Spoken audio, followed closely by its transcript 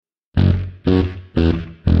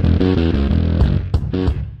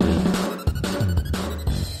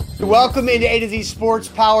Welcome into A to Z Sports,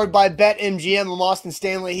 powered by BetMGM. I'm Austin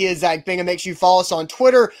Stanley. He is Zach Bingham. Make sure you follow us on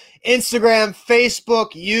Twitter, Instagram,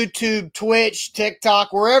 Facebook, YouTube, Twitch,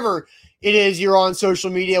 TikTok, wherever it is you're on social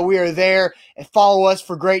media. We are there, and follow us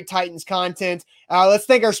for great Titans content. Let's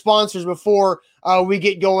thank our sponsors before we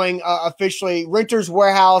get going officially. Renters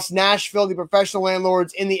Warehouse, Nashville, the professional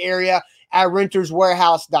landlords in the area at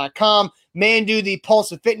renterswarehouse.com. Mandu, the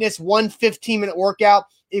pulse of fitness, 1 15-minute workout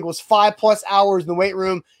equals 5+ hours in the weight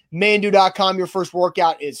room. Mandu.com, your first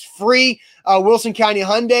workout is free. Wilson County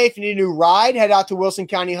Hyundai, if you need a new ride, head out to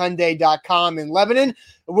wilsoncountyhyundai.com in Lebanon.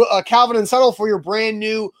 Calvin and Settle for your brand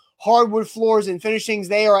new hardwood floors and finishings.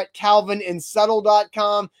 They are at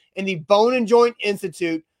calvinandsettle.com. And the Bone and Joint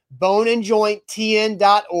Institute,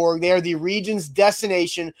 boneandjointtn.org. They are the region's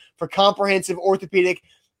destination for comprehensive orthopedic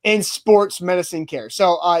and sports medicine care.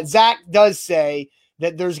 So Zach does say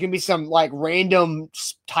that there's going to be some like random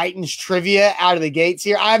Titans trivia out of the gates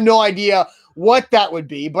here. I have no idea what that would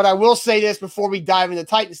be, but I will say this before we dive into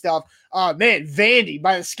Titan stuff. Man, Vandy,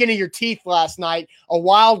 by the skin of your teeth last night, a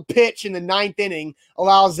wild pitch in the 9th inning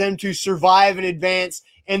allows them to survive and advance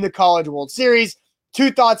in the College World Series. 2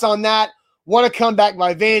 thoughts on that. One, a comeback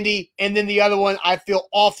by Vandy, and then the other one, I feel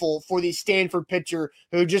awful for the Stanford pitcher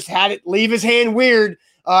who just had it leave his hand weird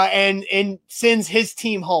and sends his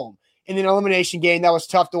team home in an elimination game. That was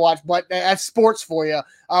tough to watch, but that's sports for you.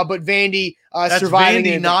 But Vandy surviving.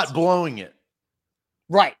 Vandy not blowing it.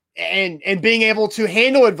 Right. And being able to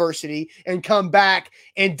handle adversity and come back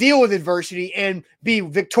and deal with adversity and be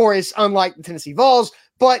victorious, unlike the Tennessee Vols.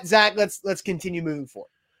 But Zach, let's continue moving forward.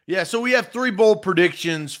 Yeah, so we have 3 bold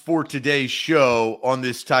predictions for today's show on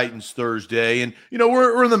this Titans Thursday. And, you know,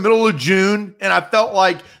 we're in the middle of June, and I felt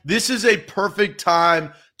like this is a perfect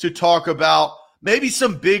time to talk about maybe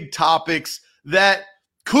some big topics that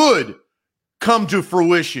could come to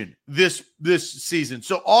fruition this season.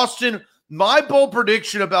 So, Austin, my bold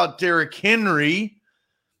prediction about Derrick Henry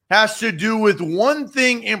has to do with one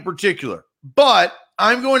thing in particular. But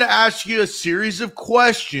I'm going to ask you a series of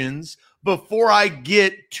questions before I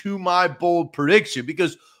get to my bold prediction,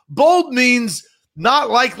 because bold means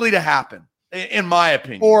not likely to happen, in my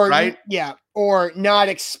opinion, or right? Yeah, or not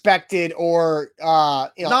expected, or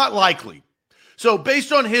not likely. So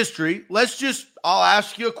based on history, I'll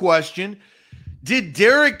ask you a question. Did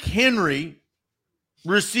Derrick Henry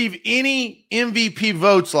receive any MVP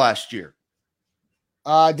votes last year?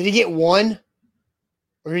 Did he get 1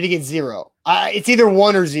 or did he get 0? It's either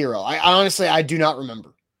 1 or 0. I honestly do not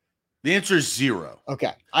remember. The answer is 0.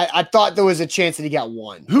 Okay. I thought there was a chance that he got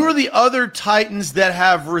 1. Who are the other Titans that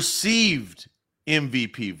have received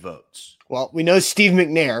MVP votes? Well, we know Steve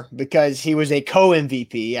McNair because he was a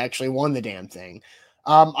co-MVP. He actually won the damn thing.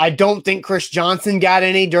 I don't think Chris Johnson got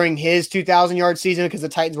any during his 2,000-yard season because the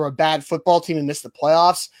Titans were a bad football team and missed the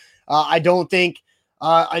playoffs. I don't think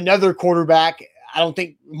another quarterback, I don't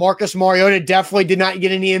think Marcus Mariota definitely did not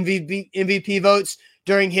get any MVP votes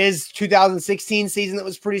during his 2016 season that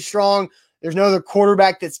was pretty strong. There's no other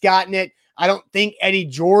quarterback that's gotten it. I don't think Eddie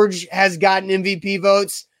George has gotten MVP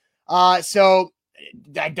votes. So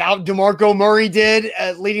I doubt DeMarco Murray did,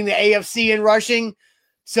 leading the AFC in rushing.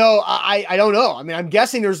 So I don't know. I mean, I'm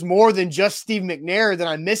guessing there's more than just Steve McNair that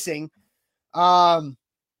I'm missing.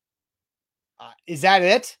 Is that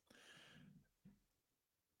it?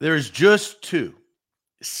 There's just 2.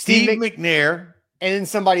 Steve McNair. And then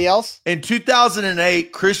somebody else? In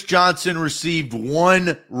 2008, Chris Johnson received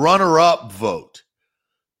 1 runner-up vote.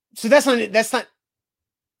 So that's not an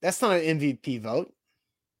MVP vote.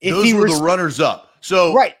 Those were the runners-up.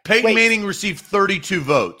 So right. Peyton Manning received 32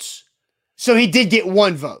 votes. So he did get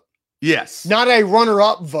 1 vote. Yes. Not a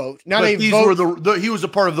runner-up vote. He was a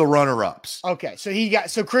part of the runner-ups. Okay.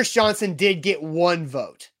 So Chris Johnson did get 1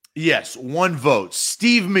 vote. Yes, 1 vote.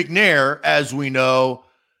 Steve McNair, as we know,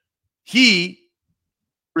 he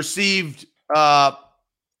received tied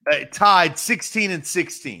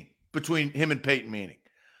 16-16 between him and Peyton Manning.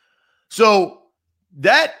 So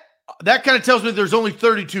that kind of tells me there's only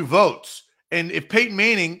 32 votes. And if Peyton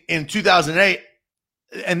Manning in 2008,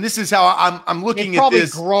 and this is how I'm looking at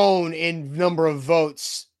this. Probably grown in number of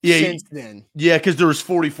votes since then. Yeah, because there was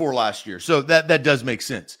 44 last year. So that does make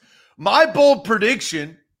sense. My bold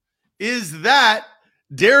prediction is that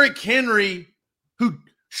Derrick Henry, who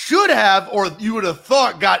should have, or you would have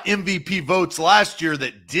thought got MVP votes last year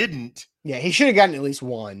that didn't. Yeah, he should have gotten at least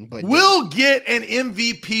 1. But will get an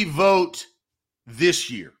MVP vote this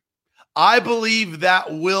year. I believe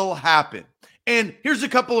that will happen. And here's a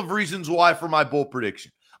couple of reasons why for my bold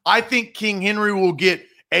prediction. I think King Henry will get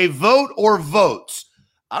a vote or votes.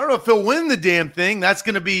 I don't know if he'll win the damn thing. That's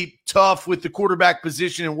going to be tough with the quarterback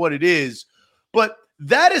position and what it is. But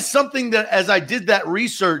that is something that, as I did that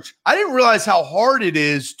research, I didn't realize how hard it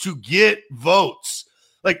is to get votes.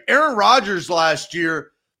 Like Aaron Rodgers last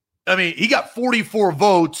year, I mean, he got 44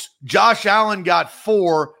 votes. Josh Allen got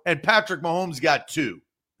 4, and Patrick Mahomes got 2.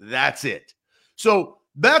 That's it. So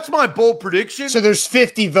that's my bold prediction. So there's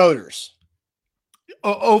 50 voters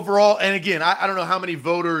overall. And again, I don't know how many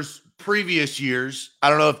voters previous years. I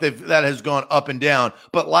don't know if that has gone up and down.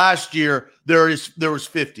 But last year, there was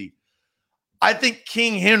 50. I think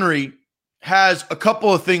King Henry has a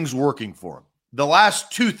couple of things working for him. The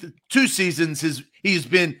last two seasons, he's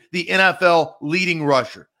been the NFL leading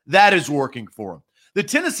rusher. That is working for him. The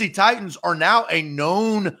Tennessee Titans are now a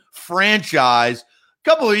known franchise. A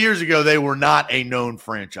couple of years ago, they were not a known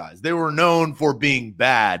franchise. They were known for being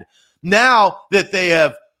bad. Now that they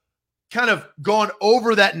have kind of gone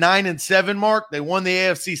over that 9-7 mark, they won the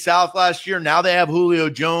AFC South last year. Now they have Julio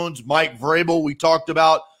Jones, Mike Vrabel, we talked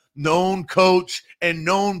about, known coach and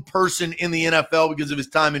known person in the NFL because of his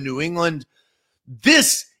time in New England.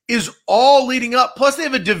 This is all leading up. Plus, they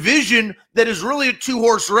have a division that is really a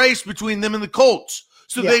 2-horse race between them and the Colts.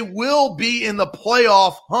 So they will be in the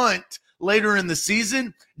playoff hunt later in the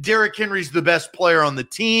season. Derrick Henry's the best player on the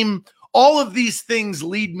team. All of these things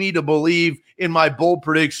lead me to believe in my bold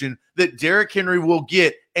prediction that Derrick Henry will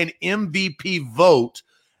get an MVP vote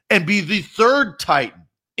and be the third Titan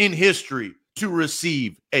in history to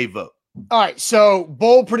receive a vote. All right, so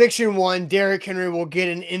bold prediction 1, Derrick Henry will get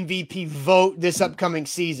an MVP vote this upcoming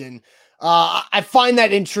season. I find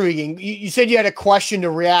that intriguing. You said you had a question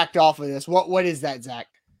to react off of this. What is that, Zach?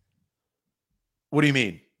 What do you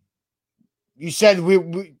mean? You said you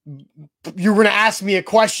were going to ask me a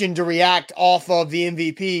question to react off of the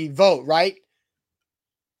MVP vote, right?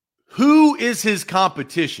 Who is his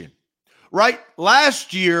competition? Right?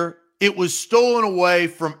 Last year, it was stolen away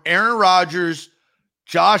from Aaron Rodgers,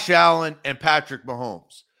 Josh Allen, and Patrick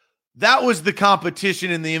Mahomes. That was the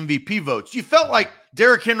competition in the MVP votes. You felt like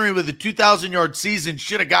Derrick Henry with a 2,000-yard season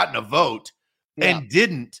should have gotten a vote and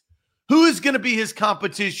didn't. Who is going to be his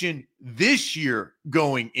competition this year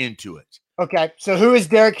going into it? Okay, so who is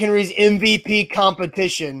Derrick Henry's MVP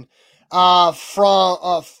competition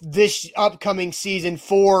from this upcoming season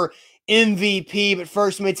for MVP? But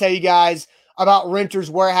first, let me tell you guys about Renters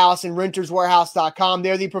Warehouse and renterswarehouse.com.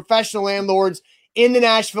 They're the professional landlords in the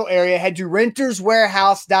Nashville area. Head to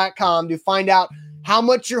renterswarehouse.com to find out how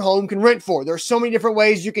much your home can rent for. There are so many different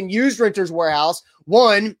ways you can use Renters Warehouse.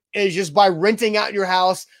 One is just by renting out your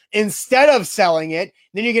house instead of selling it.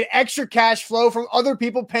 Then you get extra cash flow from other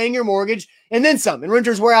people paying your mortgage and then some. And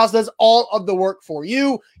Renters Warehouse does all of the work for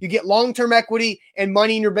you. You get long-term equity and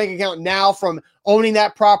money in your bank account now from owning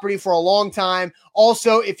that property for a long time.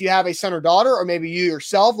 Also, if you have a son or daughter, or maybe you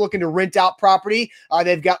yourself looking to rent out property,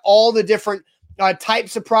 they've got all the different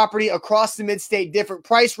types of property across the mid-state, different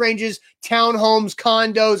price ranges, townhomes,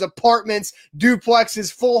 condos, apartments,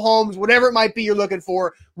 duplexes, full homes, whatever it might be you're looking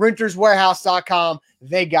for. Renterswarehouse.com.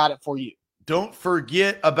 They got it for you. Don't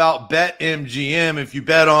forget about BetMGM. If you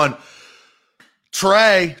bet on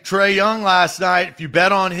Trey Young last night, if you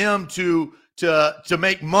bet on him to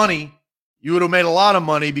make money, you would have made a lot of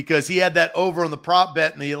money because he had that over on the prop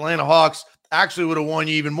bet, and the Atlanta Hawks actually would have won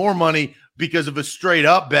you even more money because of a straight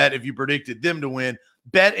up bet if you predicted them to win.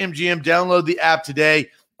 BetMGM, download the app today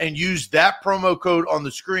and use that promo code on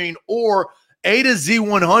the screen or A to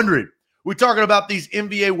Z100. We're talking about these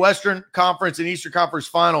NBA Western Conference and Eastern Conference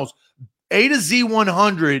Finals. A to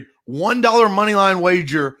Z100, $1 money line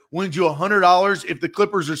wager wins you $100 if the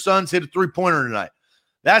Clippers or Suns hit a three-pointer tonight.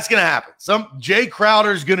 That's going to happen. Jay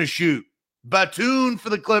Crowder's going to shoot. Batum for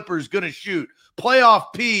the Clippers going to shoot. Playoff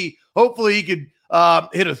P, hopefully he could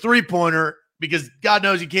hit a three-pointer because God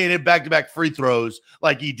knows he can't hit back-to-back free throws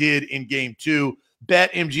like he did in Game 2.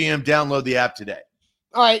 BetMGM, download the app today.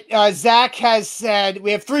 All right, Zach has said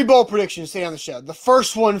we have 3 bold predictions today on the show. The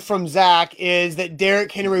first one from Zach is that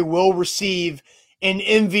Derrick Henry will receive an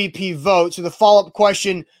MVP vote. So the follow-up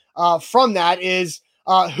question from that is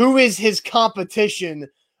who is his competition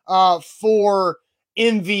for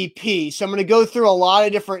MVP? So I'm going to go through a lot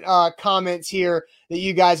of different comments here that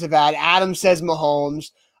you guys have had. Adam says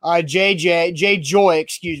Mahomes. Jay Joy,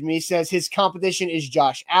 says his competition is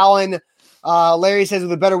Josh Allen. Larry says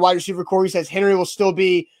with a better wide receiver core, he says Henry will still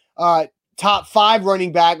be top 5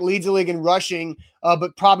 running back, leads the league in rushing,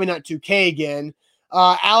 but probably not 2K again.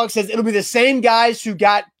 Alex says it'll be the same guys who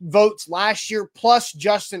got votes last year plus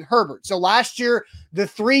Justin Herbert. So last year, the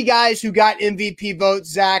 3 guys who got MVP votes,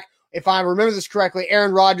 Zach, if I remember this correctly,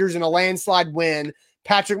 Aaron Rodgers in a landslide win,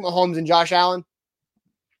 Patrick Mahomes and Josh Allen.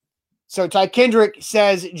 So Ty Kendrick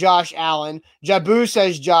says Josh Allen. Jabu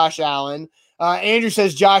says Josh Allen. Andrew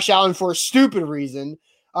says Josh Allen for a stupid reason.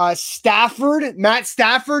 Matt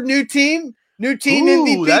Stafford, new team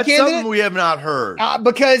MVP that's candidate. something we have not heard.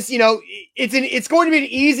 Because, it's going to be an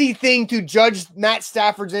easy thing to judge Matt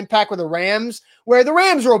Stafford's impact with the Rams, where the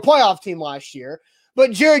Rams were a playoff team last year.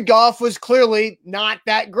 But Jared Goff was clearly not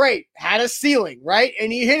that great, had a ceiling, right? And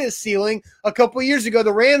he hit his ceiling a couple of years ago.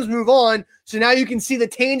 The Rams move on, so now you can see the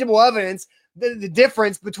tangible evidence, the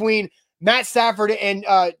difference between Matt Stafford and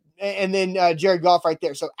then Jared Goff right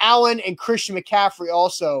there. So Allen and Christian McCaffrey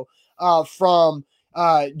also from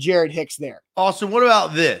Jared Hicks there. Austin, what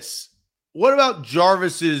about this? What about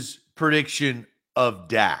Jarvis's prediction of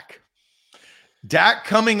Dak? Dak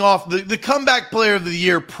coming off the comeback player of the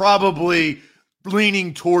year, probably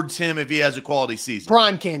leaning towards him if he has a quality season.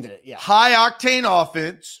 Prime candidate, yeah. High octane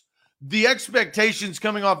offense. The expectations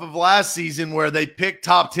coming off of last season where they picked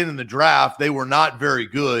top 10 in the draft, they were not very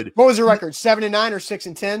good. What was the record? 7-9 or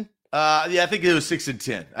 6-10? Yeah, I think it was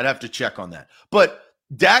 6-10. I'd have to check on that. But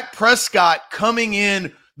Dak Prescott coming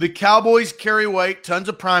in, the Cowboys carry weight, tons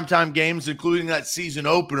of primetime games, including that season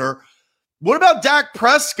opener. What about Dak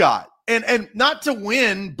Prescott? And not to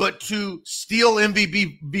win, but to steal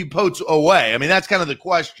MVP votes away. I mean, that's kind of the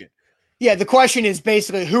question. Yeah, the question is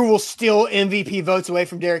basically who will steal MVP votes away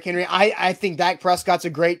from Derrick Henry. I think Dak Prescott's a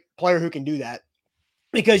great player who can do that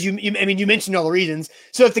because you mentioned all the reasons.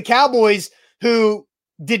 So if the Cowboys who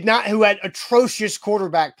had atrocious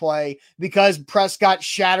quarterback play because Prescott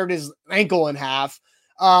shattered his ankle in half,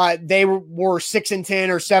 they were 6-10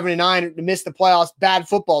 or 7-9 to miss the playoffs, bad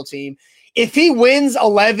football team. If he wins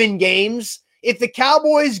 11 games, if the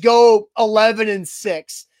Cowboys go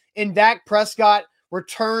 11-6 and Dak Prescott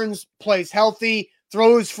returns, plays healthy,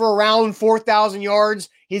 throws for around 4,000 yards,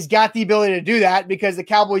 he's got the ability to do that because the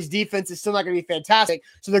Cowboys defense is still not going to be fantastic.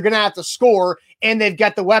 So they're going to have to score, and they've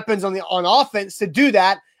got the weapons on offense to do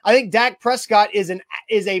that. I think Dak Prescott is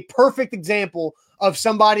a perfect example of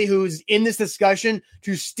somebody who's in this discussion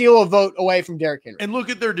to steal a vote away from Derrick Henry. And look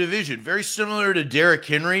at their division. Very similar to Derrick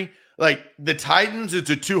Henry. Like the Titans, it's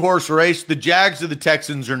a 2-horse race. The Jags or the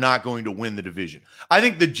Texans are not going to win the division. I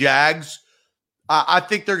think the Jags, I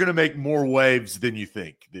think they're going to make more waves than you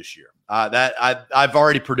think this year. I've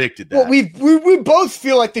already predicted that. Well, we both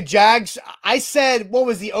feel like the Jags. I said, what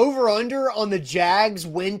was the over/under on the Jags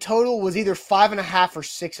win total was either 5.5 or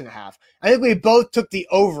 6.5. I think we both took the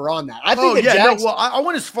over on that. I think Jags. No, I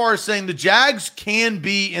went as far as saying the Jags can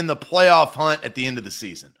be in the playoff hunt at the end of the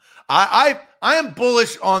season. I am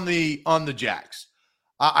bullish on the Jags.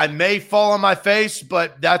 I may fall on my face,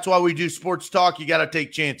 but that's why we do sports talk. You got to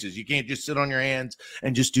take chances. You can't just sit on your hands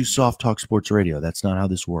and just do soft talk sports radio. That's not how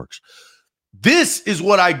this works. This is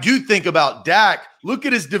what I do think about Dak. Look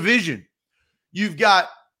at his division. You've got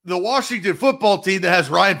the Washington football team that has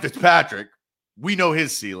Ryan Fitzpatrick. We know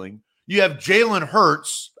his ceiling. You have Jalen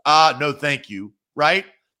Hurts. No, thank you. Right?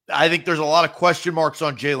 I think there's a lot of question marks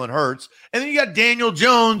on Jalen Hurts. And then you got Daniel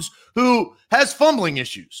Jones, who has fumbling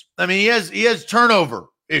issues. I mean, he has turnover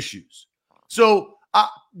issues. So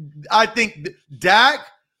I think Dak,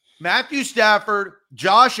 Matthew Stafford,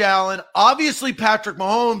 Josh Allen, obviously Patrick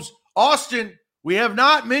Mahomes. Austin, we have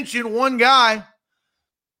not mentioned one guy.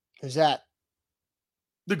 Who's that?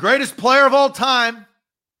 The greatest player of all time.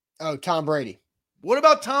 Oh, Tom Brady. What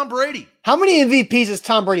about Tom Brady? How many MVPs has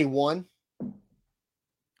Tom Brady won?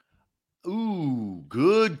 Ooh,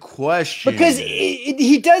 good question. Because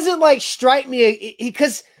he doesn't strike me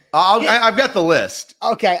because I've got the list.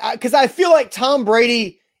 Okay, because I feel like Tom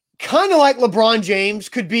Brady, kind of like LeBron James,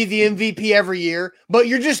 could be the MVP every year, but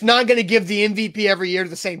you're just not going to give the MVP every year to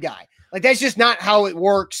the same guy. Like that's just not how it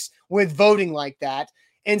works with voting like that.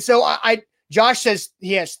 And so Josh says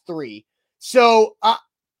he has 3. So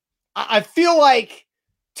I feel like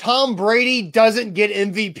Tom Brady doesn't get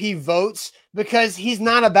MVP votes because he's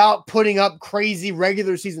not about putting up crazy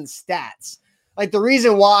regular season stats. Like the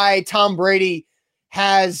reason why Tom Brady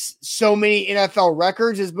has so many NFL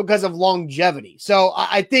records is because of longevity. So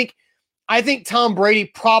I think Tom Brady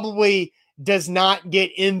probably does not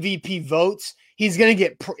get MVP votes.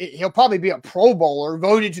 He'll probably be a Pro Bowler,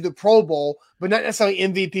 voted to the Pro Bowl, but not necessarily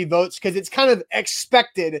MVP votes because it's kind of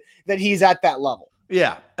expected that he's at that level.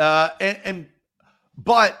 Yeah.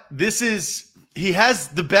 But he has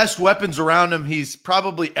the best weapons around him he's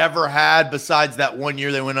probably ever had besides that one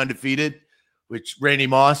year they went undefeated, which Randy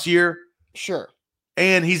Moss year. Sure.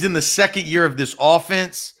 And he's in the second year of this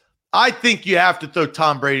offense. I think you have to throw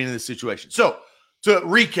Tom Brady into this situation. So to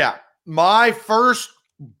recap, my first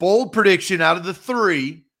bold prediction out of the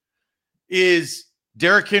 3 is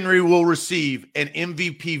Derrick Henry will receive an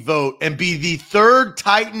MVP vote and be the 3rd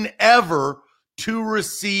Titan ever to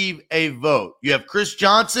receive a vote. You have Chris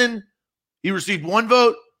Johnson He received 1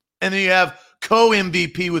 vote. And then you have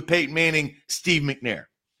co-MVP with Peyton Manning, Steve McNair.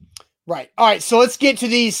 Right. All right. So let's get to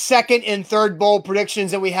these second and third bowl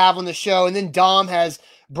predictions that we have on the show. And then Dom has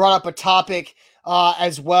brought up a topic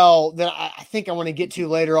as well that I think I want to get to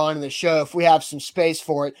later on in the show if we have some space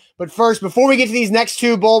for it. But first, before we get to these next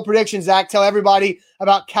 2 bowl predictions, Zach, tell everybody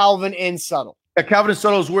about Calvin and Subtle. Yeah, Calvin and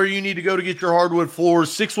Subtle is where you need to go to get your hardwood floors.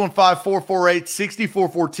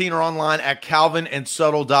 615-448-6414 or online at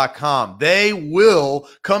calvinandsubtle.com. They will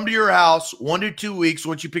come to your house 1 to 2 weeks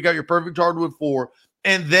once you pick out your perfect hardwood floor,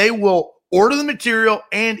 and they will order the material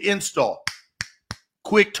and install.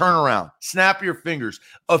 Quick turnaround. Snap your fingers.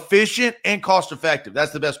 Efficient and cost-effective.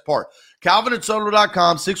 That's the best part.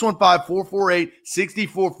 CalvinandSubtle.com,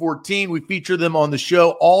 615-448-6414. We feature them on the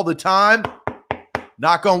show all the time.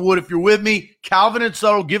 Knock on wood if you're with me. Calvin and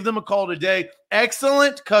Subtle, give them a call today.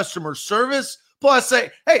 Excellent customer service. Plus, say,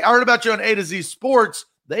 hey, I heard about you on A to Z Sports.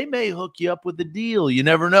 They may hook you up with a deal. You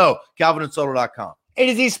never know. CalvinandSubtle.com. A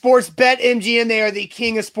to Z Sports, BetMGM. They are the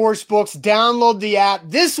king of sports books. Download the app.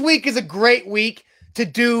 This week is a great week to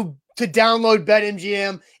download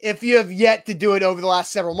BetMGM if you have yet to do it over the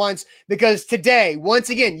last several months, because today, once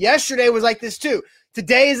again, yesterday was like this too.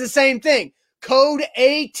 Today is the same thing. Code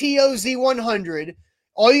ATOZ100.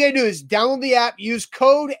 All you got to do is download the app, use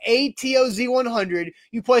code ATOZ100.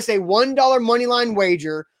 You place a $1 moneyline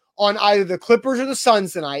wager on either the Clippers or the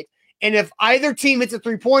Suns tonight, and if either team hits a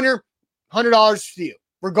three-pointer, $100 for you,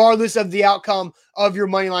 regardless of the outcome of your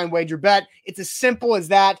moneyline wager bet. It's as simple as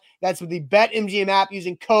that. That's with the BetMGM app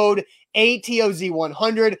using code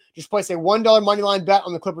ATOZ100. Just place a $1 moneyline bet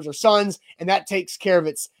on the Clippers or Suns, and that takes care of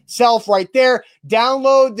itself right there.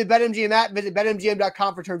 Download the BetMGM app. Visit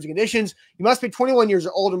BetMGM.com for terms and conditions. You must be 21 years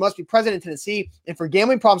or older, must be present in Tennessee, and for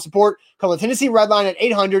gambling problem support, call the Tennessee Red Line at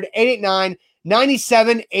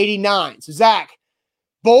 800-889-9789. So, Zach,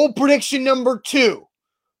 bold prediction number 2.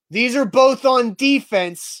 These are both on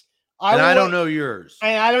defense. I don't know yours.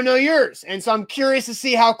 And I don't know yours. And so I'm curious to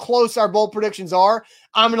see how close our bold predictions are.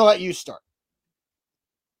 I'm going to let you start.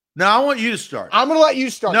 No, I want you to start. I'm going to let you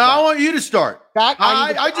start. No, I want you to start.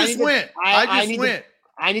 I just went. I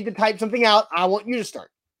need to type something out. I want you to start.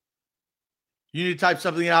 You need to type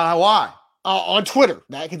something out. Why? On Twitter.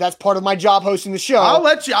 That's part of my job hosting the show. I'll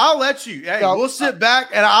let you. Hey, we'll sit back,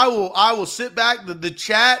 and I will sit back. The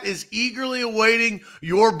chat is eagerly awaiting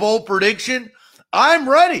your bold prediction. I'm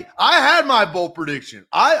ready. I had my bold prediction.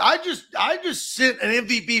 I just sent an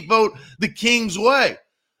MVP vote the Kings way.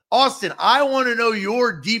 Austin, I want to know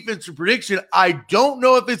your defensive prediction. I don't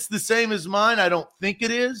know if it's the same as mine. I don't think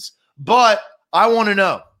it is, but I want to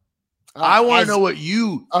know. I want to know what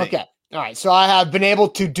you think. Okay. All right, so I have been able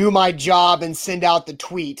to do my job and send out the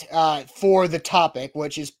tweet for the topic,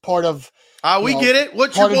 which is part of we get it.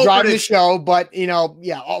 What's part your of driving prediction? the show? But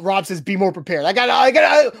Rob says be more prepared. I got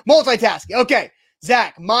multitask. Okay,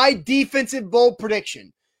 Zach, my defensive bold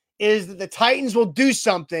prediction is that the Titans will do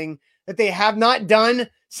something that they have not done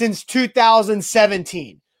since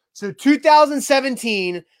 2017. So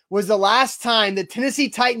 2017 was the last time the Tennessee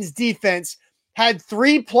Titans defense had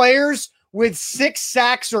 3 players with 6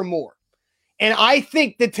 sacks or more. And I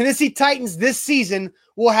think the Tennessee Titans this season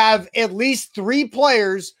will have at least 3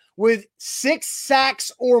 players with 6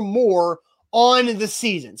 sacks or more on the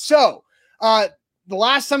season. So the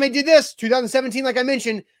last time I did this, 2017, like I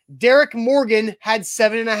mentioned, Derek Morgan had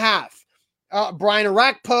 7.5. Brian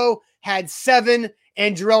Orakpo had 7,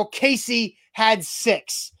 and Jarrell Casey had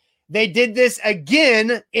 6. They did this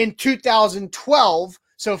again in 2012,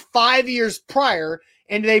 so 5 years prior,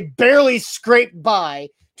 and they barely scraped by.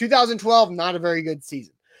 2012, not a very good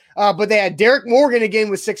season. But they had Derek Morgan again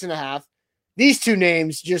with 6.5. These 2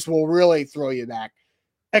 names just will really throw you back.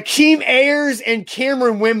 Akeem Ayers and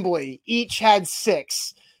Cameron Wembley each had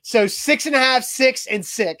 6. So 6.5, 6, and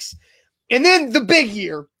 6. And then the big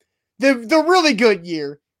year, the really good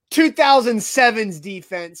year, 2007's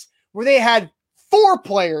defense, where they had 4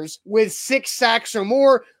 players with 6 sacks or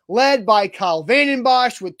more, led by Kyle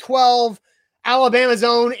Vandenbosch with 12, Alabama's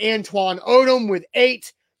own Antoine Odom with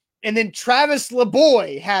 8, and then Travis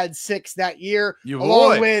LeBoy had 6 that year,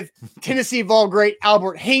 along with Tennessee Vol great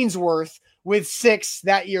Albert Haynesworth with 6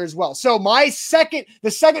 that year as well. So the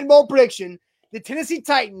second bold prediction, the Tennessee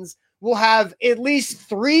Titans will have at least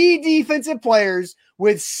 3 defensive players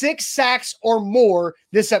with 6 sacks or more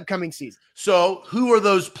this upcoming season. So who are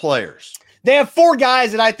those players? They have 4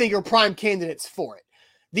 guys that I think are prime candidates for it.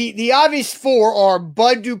 The obvious 4 are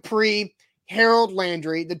Bud Dupree, Harold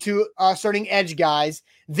Landry, the 2 starting edge guys,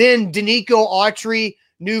 then Danico Autry,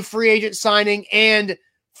 new free agent signing, and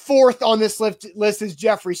 4th on this list is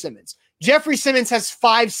Jeffrey Simmons. Jeffrey Simmons has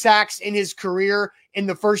 5 sacks in his career in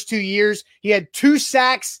the first 2 years. He had 2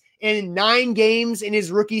 sacks in 9 games in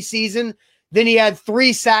his rookie season. Then he had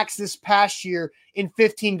 3 sacks this past year in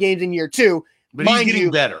 15 games in year 2. But he's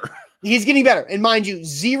getting better. He's getting better. And mind you,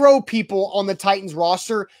 0 people on the Titans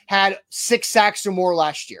roster had 6 sacks or more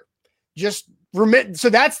last year. So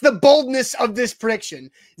that's the boldness of this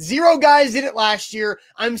prediction. 0 guys did it last year.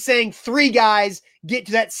 I'm saying 3 guys get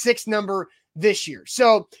to that 6 number this year.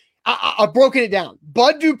 So I've broken it down.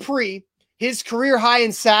 Bud Dupree, his career high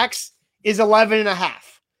in sacks is 11.5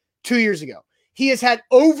 2 years ago. He has had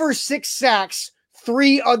over 6 sacks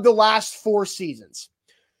 3 of the last 4 seasons,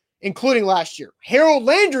 including last year. Harold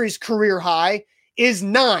Landry's career high is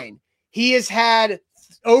 9. He has had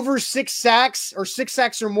over 6 sacks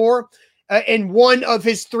or more in 1 of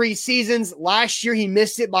his 3 seasons. Last year, he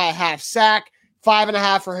missed it by a half sack,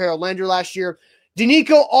 5.5 for Harold Landry last year.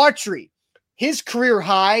 Denico Autry, his career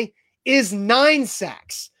high is 9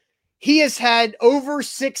 sacks. He has had over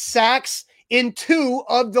 6 sacks in 2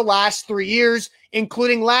 of the last 3 years,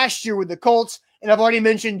 including last year with the Colts. And I've already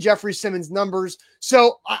mentioned Jeffrey Simmons' numbers.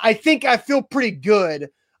 So I think I feel pretty good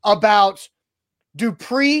about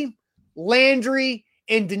Dupree, Landry,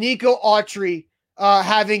 and Denico Autry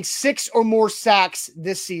having 6 or more sacks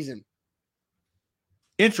this season.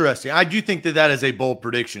 Interesting. I do think that is a bold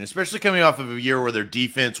prediction, especially coming off of a year where their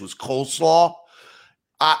defense was coleslaw.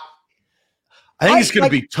 I think it's going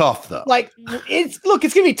to be tough, though. It's going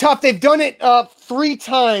to be tough. They've done it 3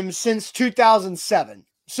 times since 2007.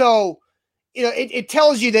 So, it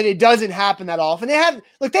tells you that it doesn't happen that often.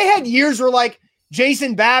 They had years where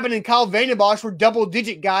Jason Babin and Kyle Vandenbosch were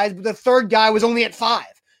double-digit guys, but the third guy was only at 5.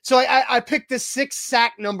 So I picked the 6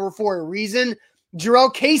 sack number for a reason.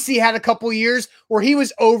 Jarrell Casey had a couple years where he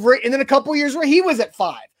was over it, and then a couple years where he was at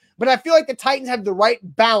 5. But I feel like the Titans have the right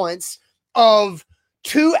balance of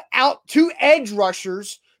two edge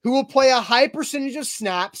rushers who will play a high percentage of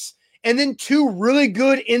snaps, and then 2 really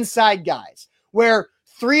good inside guys, where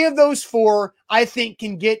 3 of those 4, I think,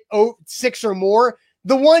 can get 6 or more.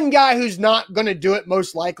 The one guy who's not going to do it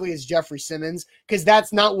most likely is Jeffrey Simmons, because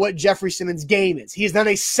that's not what Jeffrey Simmons' game is. He is not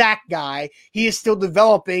a sack guy. He is still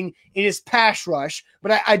developing in his pass rush.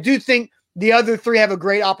 But I do think the other 3 have a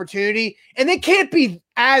great opportunity, and they can't be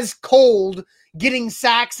as cold getting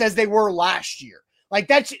sacks as they were last year.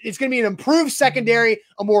 It's going to be an improved secondary,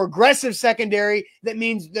 a more aggressive secondary. That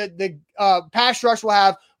means that the pass rush will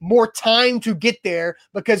have more time to get there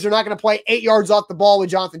because they're not going to play 8 yards off the ball with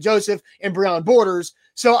Jonathan Joseph and Breon Borders.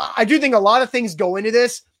 So I do think a lot of things go into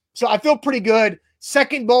this. So I feel pretty good.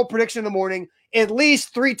 Second bold prediction in the morning, at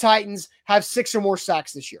least 3 Titans have 6 or more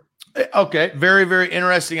sacks this year. Okay. Very, very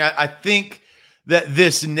interesting. I think that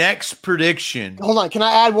this next prediction. Hold on. Can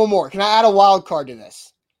I add one more? Can I add a wild card to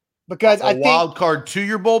this? Because I think wild card to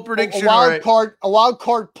your bold prediction, a wild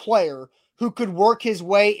card player who could work his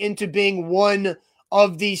way into being one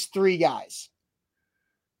of these 3 guys.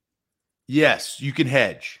 Yes, you can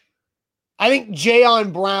hedge. I think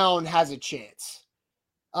Jayon Brown has a chance.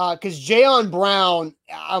 Because Jayon Brown,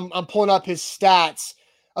 I'm pulling up his stats.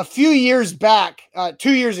 A few years back,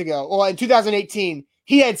 2 years ago, in 2018,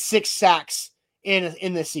 he had 6 sacks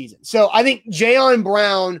in this season. So I think Jayon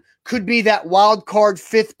Brown could be that wild card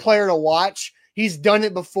 5th player to watch. He's done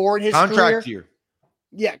it before in his contract career. Year.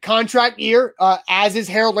 Yeah, contract year, as is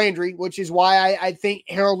Harold Landry, which is why I think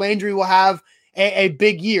Harold Landry will have a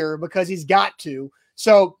big year because he's got to.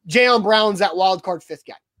 So Jayon Brown's that wild card 5th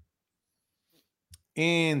guy.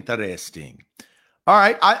 Interesting. All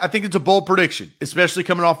right, I think it's a bold prediction, especially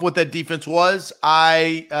coming off what that defense was.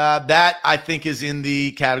 I think is in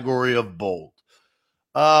the category of bold.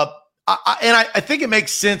 I think it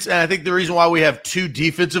makes sense, and I think the reason why we have 2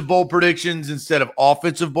 defensive bold predictions instead of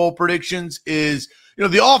offensive bold predictions is,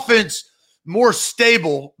 the offense more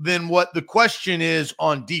stable than what the question is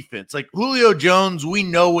on defense. Like Julio Jones, we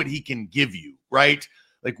know what he can give you, right?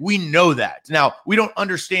 We know that. Now, we don't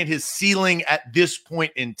understand his ceiling at this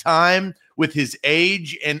point in time with his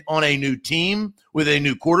age and on a new team with a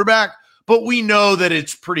new quarterback, but we know that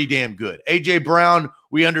it's pretty damn good. A.J. Brown,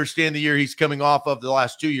 we understand the year he's coming off of, the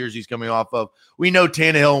last 2 years he's coming off of. We know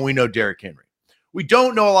Tannehill and we know Derrick Henry. We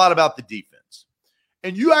don't know a lot about the defense.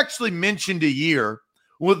 And you actually mentioned a year.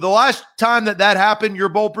 Well, the last time that happened, your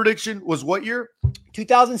bold prediction was what year?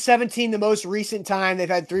 2017, the most recent time they've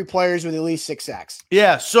had 3 players with at least 6 sacks.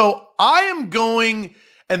 Yeah, so I am going,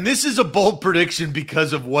 and this is a bold prediction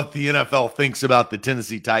because of what the NFL thinks about the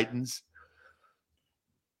Tennessee Titans.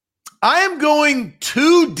 I am going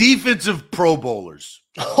 2 defensive Pro Bowlers.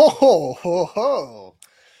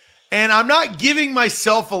 And I'm not giving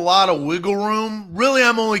myself a lot of wiggle room. Really,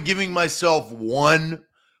 I'm only giving myself 1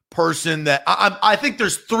 person that I think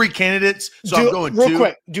there's three candidates. So I'm going real two.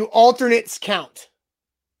 Quick. Do alternates count?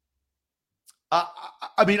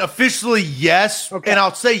 I mean, officially, yes. Okay. And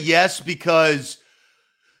I'll say yes because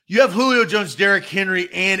you have Julio Jones, Derrick Henry,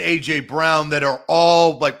 and A.J. Brown that are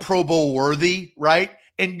all like Pro Bowl worthy, right?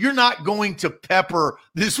 And you're not going to pepper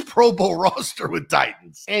this Pro Bowl roster with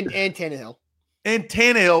Titans. And Tannehill. And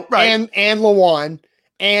Tannehill, right. And Lewan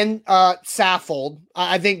and Saffold.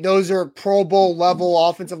 I think those are Pro Bowl level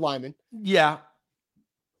offensive linemen. Yeah.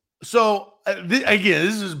 So, again,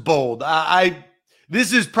 this is bold.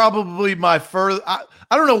 This is probably my further. I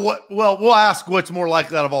don't know what. Well, we'll ask what's more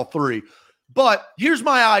likely out of all three. But here's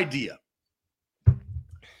my idea.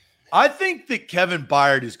 I think that Kevin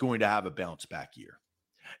Byard is going to have a bounce back year.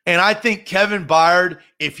 And I think Kevin Byard,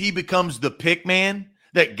 if he becomes the pick man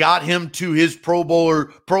that got him to his Pro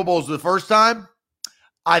Bowls the first time,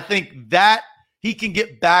 I think that he can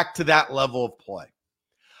get back to that level of play.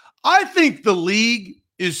 I think the league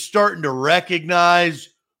is starting to recognize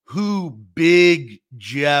who Big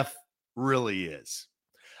Jeff really is.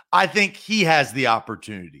 I think he has the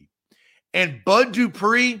opportunity. And Bud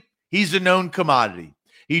Dupree, he's a known commodity.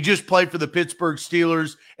 He just played for the Pittsburgh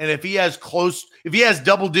Steelers, and if he has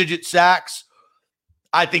double-digit sacks,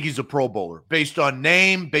 I think he's a Pro Bowler based on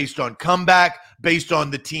name, based on comeback, based on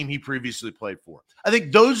the team he previously played for. I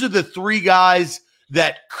think those are the three guys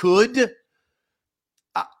that could.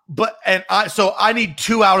 So I need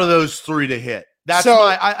two out of those three to hit. That's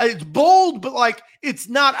it's bold, but like it's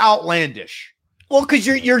not outlandish. Well, because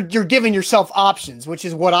you're giving yourself options, which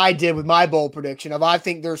is what I did with my bold prediction of I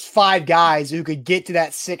think there's 5 guys who could get to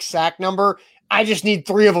that 6 sack number. I just need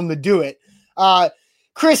 3 of them to do it.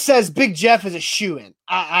 Chris says Big Jeff is a shoo-in.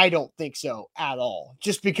 I don't think so at all.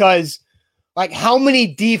 Just because, like, how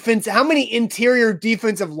many interior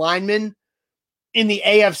defensive linemen in the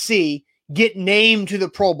AFC get named to the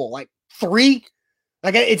Pro Bowl? Like 3?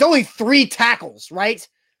 Like, it's only 3 tackles, right?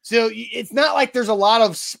 So it's not like there's a lot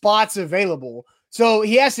of spots available. So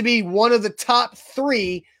he has to be one of the top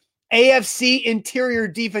 3 AFC interior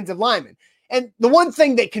defensive linemen. And the one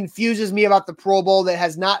thing that confuses me about the Pro Bowl they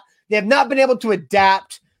have not been able to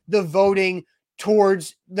adapt the voting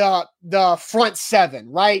towards the front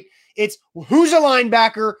 7, right? It's who's a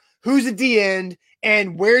linebacker, who's a D end,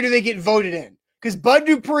 and where do they get voted in? Because Bud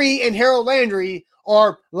Dupree and Harold Landry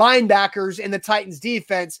are linebackers in the Titans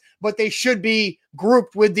defense, but they should be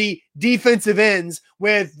grouped with the defensive ends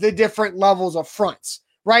with the different levels of fronts,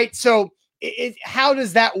 right? So how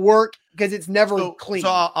does that work? Because it's never clean. So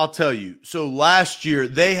I'll tell you. So last year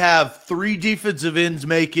they have 3 defensive ends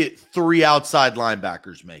make it, 3 outside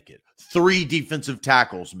linebackers make it, 3 defensive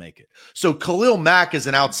tackles make it. So Khalil Mack is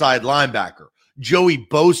an outside linebacker. Joey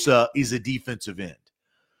Bosa is a defensive end.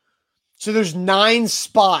 So there's 9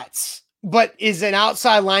 spots. But is an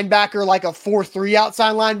outside linebacker like a 4-3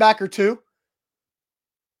 outside linebacker too?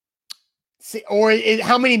 Or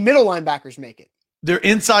how many middle linebackers make it? They're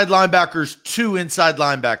inside linebackers. 2 inside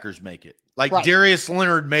linebackers make it. Like right. Darius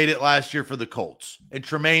Leonard made it last year for the Colts and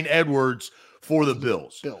Tremaine Edwards for the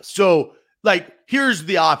Bills. So, like, here's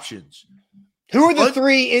the options. Who are the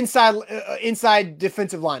 3 inside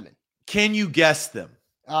defensive linemen? Can you guess them?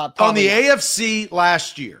 On the AFC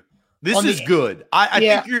last year. This is good. I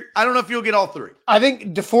think I don't know if you'll get all 3. I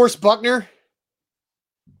think DeForest Buckner.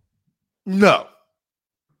 No.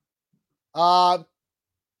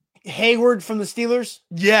 Hayward from the Steelers.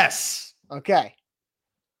 Yes. Okay.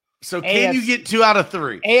 So can you get 2 out of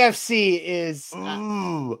 3? AFC is.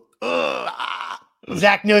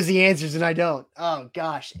 Zach knows the answers and I don't. Oh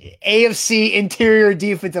gosh. AFC interior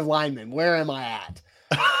defensive lineman. Where am I at?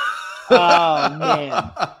 Oh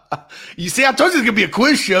man! You see, I told you it's gonna be a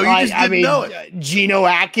quiz show. You just didn't know it. Geno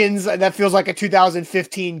Atkins. That feels like a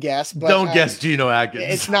 2015 guess. But don't guess Geno Atkins.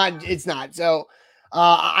 It's not. It's not. So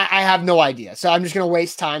I have no idea. So I'm just gonna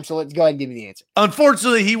waste time. So let's go ahead and give me the answer.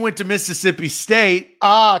 Unfortunately, he went to Mississippi State.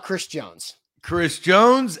 Chris Jones. Chris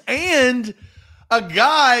Jones, and a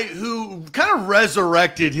guy who kind of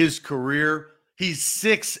resurrected his career. He's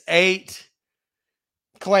 6'8".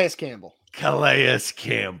 Calais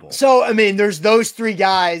Campbell. So, I mean, there's those 3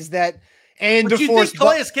 guys that, and but you think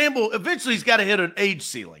Calais Campbell eventually he's got to hit an age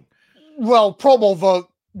ceiling. Well, Pro Bowl vote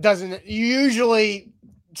doesn't usually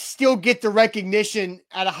still get the recognition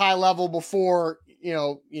at a high level before,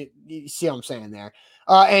 you see what I'm saying there.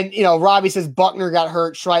 And Robbie says Buckner got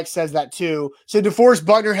hurt. Shrike says that too. So DeForest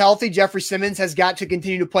Buckner healthy. Jeffrey Simmons has got to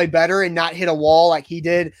continue to play better and not hit a wall like he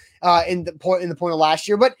did in the point of last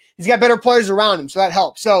year, but he's got better players around him. So that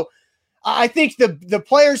helps. So, I think the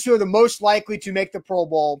players who are the most likely to make the Pro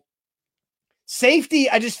Bowl, Safety,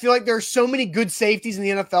 I just feel like there are so many good safeties in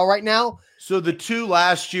the NFL right now. So the two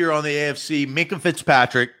last year on the AFC, Minkah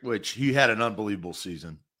Fitzpatrick, which he had an unbelievable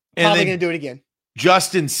season. And probably going to do it again.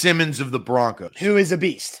 Justin Simmons of the Broncos. Who is a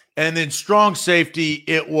beast. And then strong safety,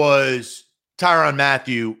 it was Tyrann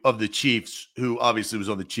Mathieu of the Chiefs, who obviously was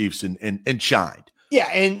on the Chiefs and shined. Yeah,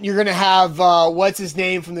 and you're going to have, what's his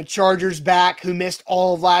name from the Chargers back, who missed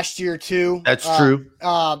all of last year too. That's true.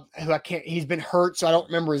 He's been hurt, so I don't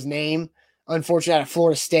remember his name. Unfortunately, out of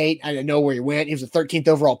Florida State, I didn't know where he went. He was a 13th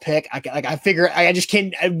overall pick. I figure I just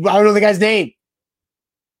can't. I don't know the guy's name.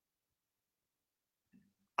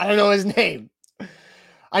 I don't know his name.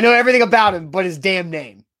 I know everything about him, but his damn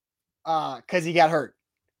name, because he got hurt.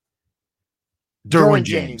 Derwin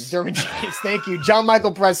James. Derwin James. Thank you, John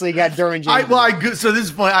Michael Presley got Derwin James. So this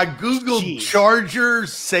is funny. I googled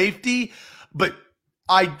Chargers safety, but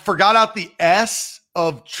I forgot out the S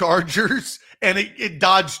of Chargers. And it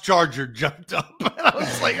Dodge Charger jumped up. And I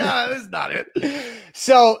was like, that's not it.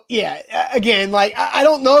 So, yeah, again, like, I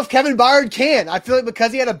don't know if Kevin Byard can. I feel like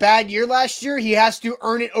because he had a bad year last year, he has to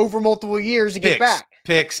earn it over multiple years to get back.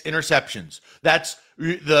 Picks, interceptions. That's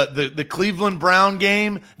the Cleveland Brown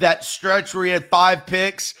game, that stretch where he had 5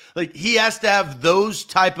 picks. Like, he has to have those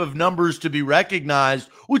type of numbers to be recognized,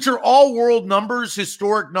 which are all world numbers,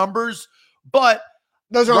 historic numbers, but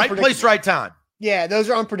those are right place, right time. Yeah, those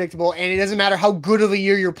are unpredictable, and it doesn't matter how good of a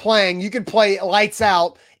year you're playing. You could play lights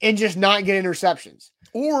out and just not get interceptions.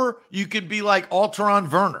 Or you could be like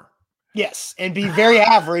Alteron Werner. Yes, and be very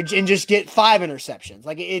average and just get 5 interceptions.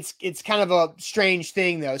 Like, it's kind of a strange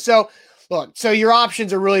thing, though. So, look, your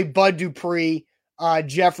options are really Bud Dupree,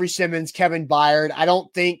 Jeffrey Simmons, Kevin Byard. I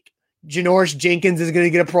don't think Janoris Jenkins is going to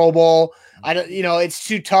get a Pro Bowl. It's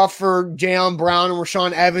too tough for Jaylen Brown and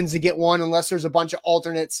Rashaan Evans to get one unless there's a bunch of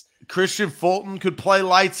alternates. Christian Fulton could play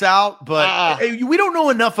lights out, but we don't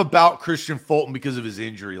know enough about Christian Fulton because of his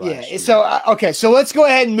injury last year. So let's go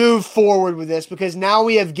ahead and move forward with this because now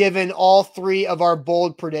we have given all 3 of our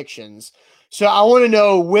bold predictions. So I want to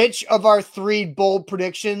know which of our 3 bold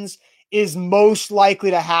predictions is most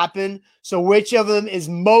likely to happen. So which of them is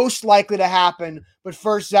most likely to happen? But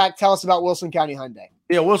first, Zach, tell us about Wilson County Hyundai.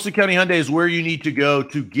 Yeah, Wilson County Hyundai is where you need to go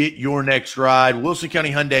to get your next ride.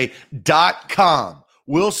 WilsonCountyHyundai.com.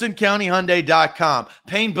 WilsonCountyHyundai.com.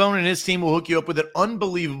 Payne Bone and his team will hook you up with an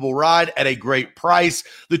unbelievable ride at a great price.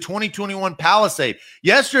 The 2021 Palisade.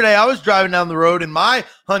 Yesterday, I was driving down the road in my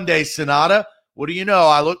Hyundai Sonata. What do you know?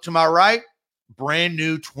 I looked to my right, brand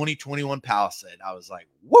new 2021 Palisade. I was like,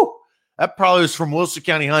 whoa, that probably was from Wilson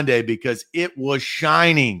County Hyundai because it was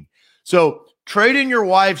shining. So trade in your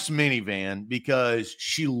wife's minivan because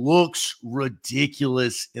she looks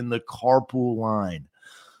ridiculous in the carpool line.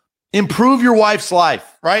 Improve your wife's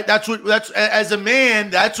life, right? That's as a man,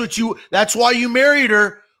 that's why you married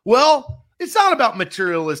her. Well, it's not about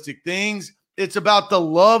materialistic things. It's about the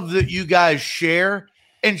love that you guys share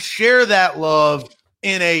and share that love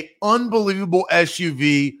in a unbelievable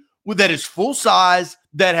SUV that is full size,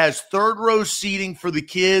 that has 3rd row seating for the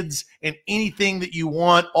kids and anything that you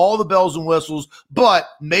want, all the bells and whistles, but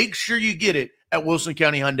make sure you get it at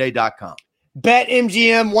WilsonCountyHyundai.com.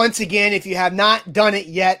 BetMGM, once again, if you have not done it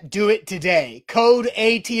yet, do it today. Code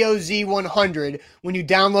ATOZ100 when you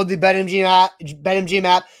download the BetMGM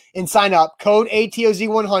app and sign up. Code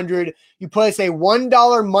ATOZ100. You place a $1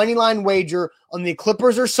 moneyline wager on the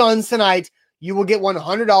Clippers or Suns tonight. You will get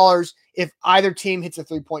 $100 if either team hits a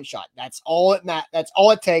 3-point shot. That's all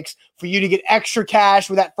it takes for you to get extra cash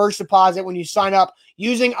with that first deposit when you sign up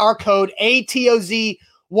using our code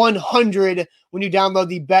ATOZ100 when you download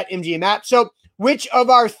the BetMGM app. So which of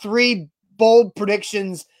our 3 bold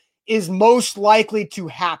predictions is most likely to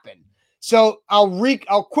happen? So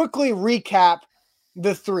I'll quickly recap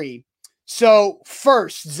the 3. So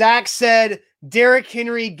first, Zach said Derrick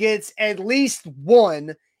Henry gets at least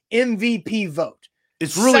 1 MVP vote.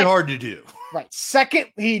 It's really hard to do. Right. Second,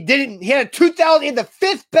 he had the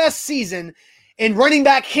 5th best season in running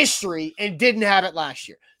back history and didn't have it last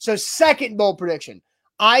year. So second bold prediction.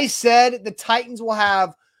 I said the Titans will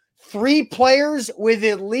have 3 players with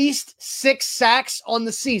at least 6 sacks on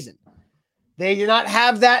the season. They did not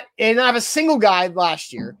have that. They didn't have a single guy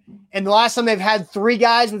last year. And the last time they've had 3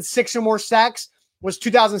 guys with 6 or more sacks was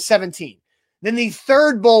 2017. Then the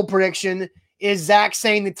third bold prediction is Zach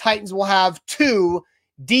saying the Titans will have 2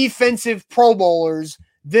 defensive Pro Bowlers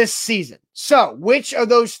this season. So which of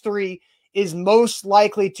those 3 is most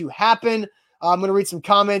likely to happen? I'm going to read some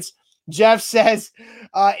comments. Jeff says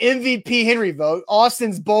MVP Henry vote.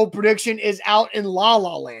 Austin's bold prediction is out in La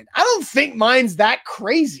La Land. I don't think mine's that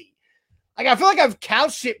crazy. Like, I feel like I've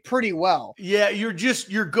couched it pretty well. Yeah,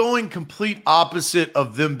 you're going complete opposite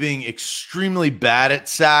of them being extremely bad at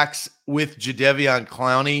sacks with Jadeveon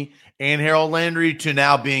Clowney and Harold Landry to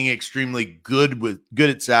now being extremely good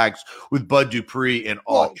at sacks with Bud Dupree and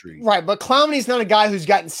Autry. Right, but Clowney's not a guy who's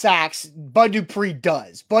gotten sacks. Bud Dupree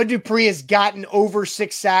does. Bud Dupree has gotten over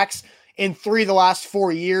 6 sacks in 3 of the last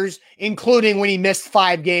 4 years, including when he missed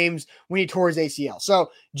 5 games when he tore his ACL. So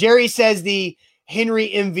Jerry says the Henry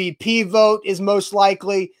MVP vote is most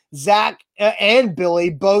likely. Zach and Billy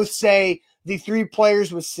both say the 3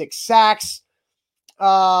 players with 6 sacks.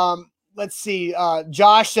 Let's see.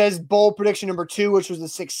 Josh says bold prediction number 2, which was the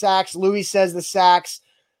 6 sacks. Louis says the sacks.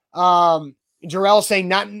 Jarrell saying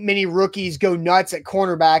not many rookies go nuts at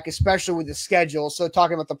cornerback, especially with the schedule. So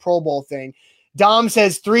talking about the Pro Bowl thing. Dom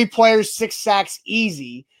says 3 players, 6 sacks,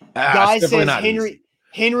 easy. Guy says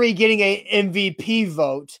Henry getting a MVP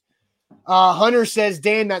vote. Hunter says,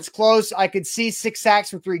 Dan, that's close. I could see 6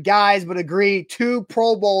 sacks from 3 guys, but agree 2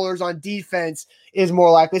 Pro Bowlers on defense is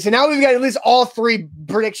more likely. So now we've got at least all 3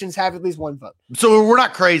 predictions have at least 1 vote. So we're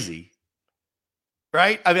not crazy,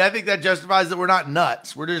 right? I mean, I think that justifies that we're not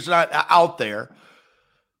nuts. We're just not out there.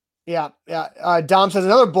 Yeah. Dom says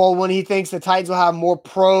another bold one. He thinks the Titans will have more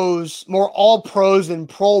all pros than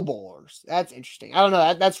Pro Bowlers. That's interesting. I don't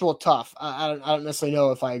know. That's real tough. I don't necessarily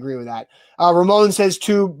know if I agree with that. Ramon says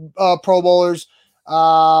 2 Pro Bowlers.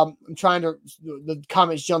 I'm trying to, the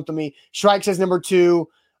comments jumped on me. Shrike says number 2.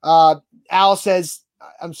 Al says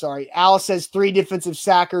 3 defensive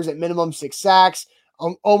sackers at minimum 6 sacks.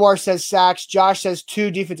 Omar says sacks. Josh says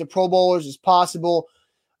 2 defensive Pro Bowlers is possible.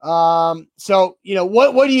 So,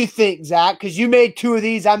 what do you think, Zach? Because you made 2 of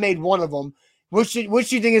these. I made 1 of them. Which do you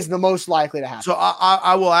think is the most likely to happen? So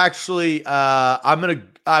I will actually, I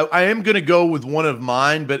am going to go with one of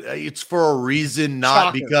mine, but it's for a reason,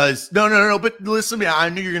 not Shocker. because no. But listen to me. I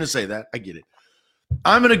knew you were going to say that. I get it.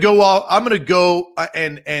 I'm going to go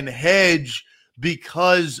and hedge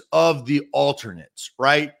because of the alternates,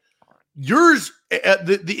 right? Yours,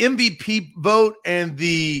 the MVP vote and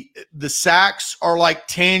the sacks are like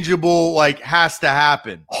tangible, like has to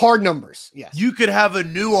happen. Hard numbers, yes. You could have a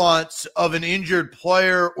nuance of an injured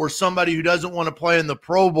player or somebody who doesn't want to play in the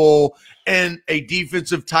Pro Bowl, and a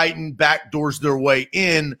defensive Titan backdoors their way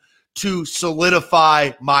in to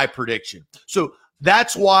solidify my prediction. So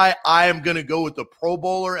that's why I am going to go with the Pro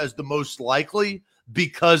Bowler as the most likely,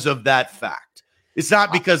 because of that fact. It's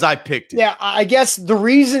not because I picked it. Yeah, I guess the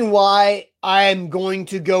reason why I'm going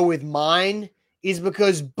to go with mine is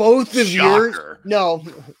because both of yours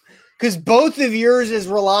is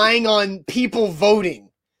relying on people voting.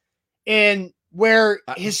 And where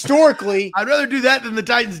historically I'd rather do that than the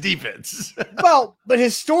Titans defense. Well, but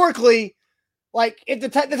historically, like, if the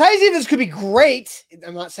Titans defense could be great,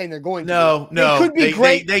 I'm not saying they're going to. No, they could be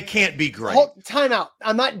great. They can't be great. Time out.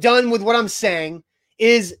 I'm not done with what I'm saying.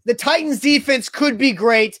 Is the Titans defense could be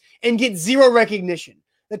great and get 0 recognition.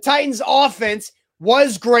 The Titans offense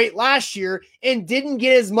was great last year and didn't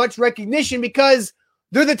get as much recognition because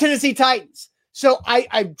they're the Tennessee Titans. So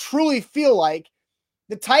I truly feel like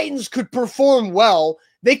the Titans could perform well.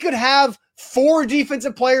 They could have 4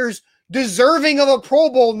 defensive players deserving of a Pro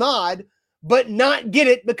Bowl nod, but not get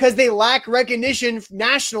it because they lack recognition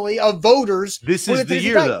nationally of voters. This is the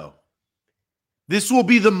year, though. This will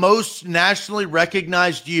be the most nationally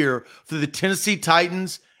recognized year for the Tennessee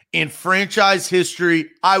Titans in franchise history,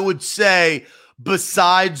 I would say,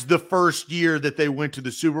 besides the first year that they went to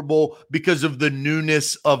the Super Bowl, because of the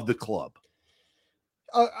newness of the club.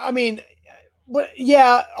 But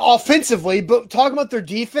yeah, offensively, but talking about their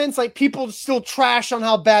defense, like, people still trash on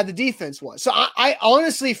how bad the defense was. So I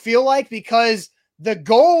honestly feel like, because the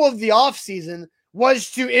goal of the offseason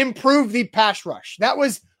was to improve the pass rush. That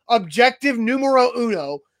was objective numero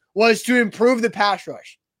uno, was to improve the pass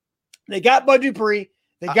rush. They got Bud Dupree.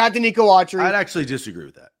 They got Danico Autry. I'd actually disagree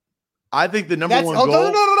with that. I think the number one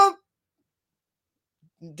goal. No.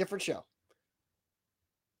 Different show.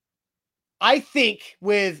 I think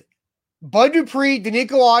with Bud Dupree,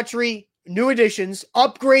 Danico Autry, new additions,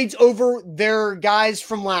 upgrades over their guys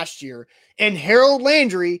from last year, and Harold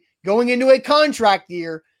Landry going into a contract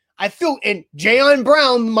year, I feel, and Jayon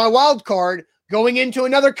Brown, my wild card, going into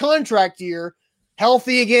another contract year,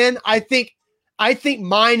 healthy again, I think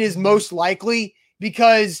mine is most likely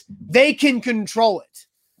because they can control it.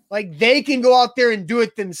 Like, they can go out there and do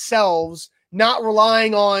it themselves, not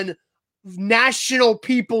relying on national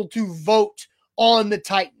people to vote on the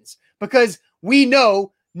Titans. Because we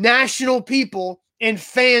know national people and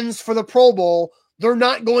fans for the Pro Bowl, they're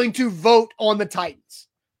not going to vote on the Titans.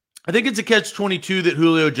 I think it's a catch-22 that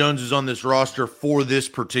Julio Jones is on this roster for this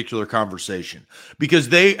particular conversation because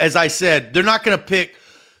they, as I said, they're not going to pick.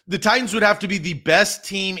 The Titans would have to be the best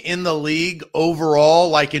team in the league overall,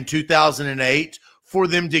 like in 2008, for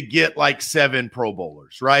them to get like 7 Pro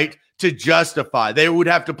Bowlers, right? To justify. They would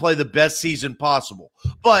have to play the best season possible.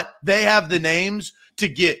 But they have the names to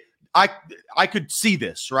get. I could see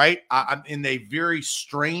this, right? I'm in a very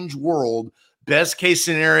strange world. Best case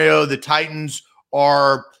scenario, the Titans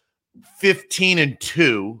are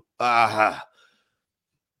 15-2.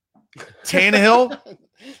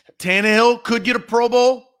 Tannehill could get a Pro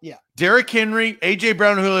Bowl. Yeah. Derrick Henry, A.J.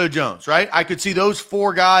 Brown, and Julio Jones, right? I could see those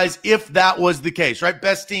 4 guys if that was the case, right?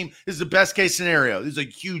 Best team is the best case scenario. This is a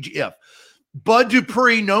huge if. Bud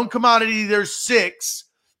Dupree, known commodity, there's 6.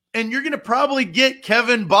 And you're going to probably get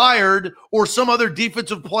Kevin Byard or some other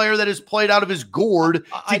defensive player that has played out of his gourd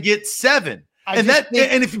to get 7. But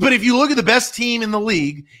if you look at the best team in the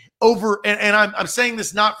league and I'm saying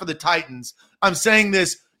this not for the Titans, I'm saying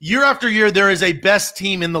this year after year, there is a best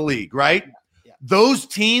team in the league, right? Yeah. Those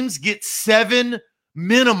teams get 7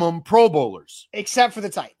 minimum Pro Bowlers. Except for the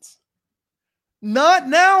Titans. Not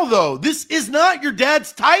now, though. This is not your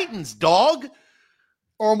dad's Titans, dog.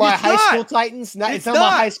 Or my high school Titans. It's not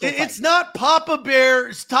my high school Titans. It's not Papa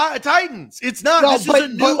Bear's Titans. It's not. No, this is a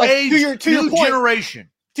new age, new generation.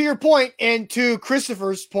 To your point, and to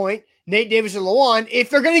Christopher's point, Nate Davis and Lawan,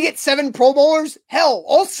 if they're going to get 7 Pro Bowlers, hell,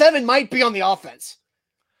 all 7 might be on the offense.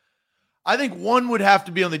 I think 1 would have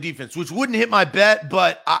to be on the defense, which wouldn't hit my bet,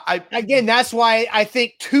 but Again, that's why I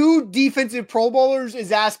think 2 defensive Pro Bowlers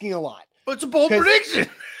is asking a lot. But it's a bold prediction.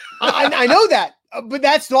 I know that, but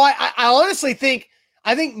that's why I honestly think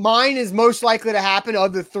mine is most likely to happen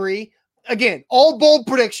of the 3. Again, all bold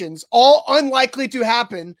predictions, all unlikely to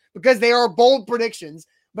happen because they are bold predictions.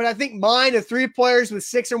 But I think mine of 3 players with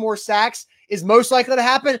 6 or more sacks is most likely to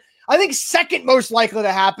happen. I think second most likely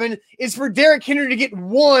to happen is for Derrick Henry to get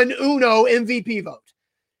 1 MVP vote.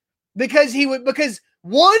 Because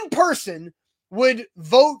one person would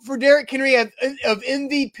vote for Derrick Henry of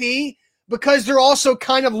MVP because they're also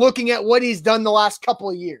kind of looking at what he's done the last couple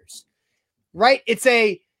of years. Right?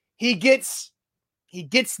 He gets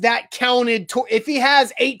that counted. If he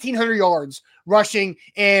has 1,800 yards rushing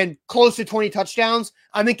and close to 20 touchdowns,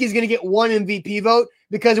 I think he's going to get 1 MVP vote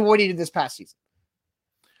because of what he did this past season.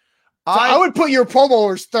 So I would put your Pro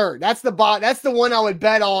Bowlers 3rd. That's the one I would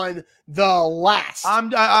bet on the last.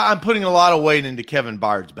 I'm putting a lot of weight into Kevin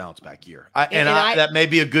Byard's bounce back year. That may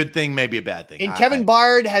be a good thing, maybe a bad thing. And Kevin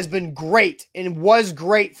Byard has been great and was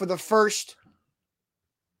great for the first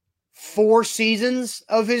 4 seasons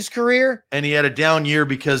of his career. And he had a down year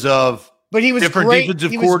because of he was different great.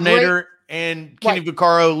 defensive coordinator and Kenny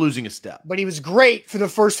Vaccaro losing a step. But he was great for the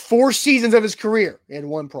first 4 seasons of his career. He had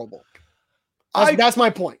 1 Pro Bowl. That's my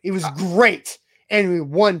point. He was great and we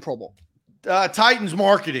won Pro Bowl. Titans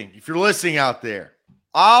marketing, if you're listening out there,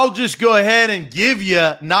 I'll just go ahead and give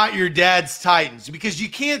you not your dad's Titans because you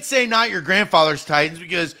can't say not your grandfather's Titans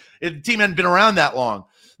because the team hadn't been around that long.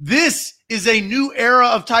 This is a new era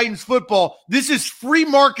of Titans football. This is free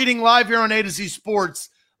marketing live here on A to Z Sports.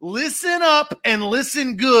 Listen up and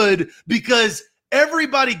listen good because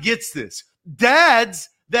everybody gets this. Dads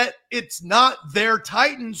that it's not their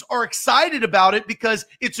Titans are excited about it because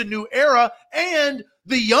it's a new era. And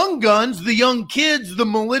the young guns, the young kids, the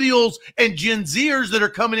millennials and Gen Zers that are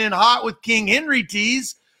coming in hot with King Henry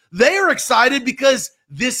tees, they are excited because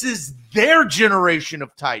this is their generation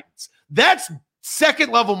of Titans. That's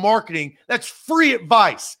second level marketing. That's free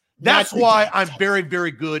advice. That's why I'm very,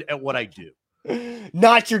 very good at what I do.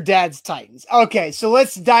 Not your dad's Titans. Okay, so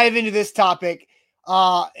let's dive into this topic.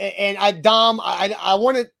 Dom, I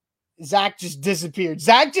want to. Zach just disappeared.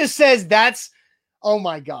 Zach just says oh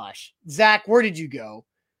my gosh, Zach, where did you go?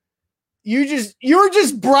 You were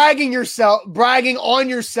just bragging on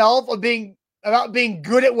yourself about being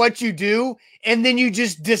good at what you do, and then you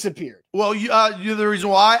just disappeared. Well, you're the reason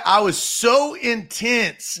why I was so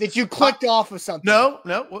intense that you clicked off of something. No.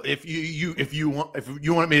 Well, if you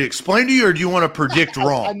want me to explain to you, or do you want to predict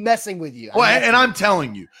wrong? I'm messing with you. I'm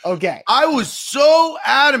telling you. Okay. I was so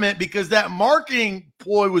adamant because that marketing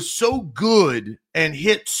ploy was so good and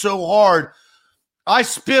hit so hard. I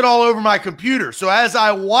spit all over my computer. So as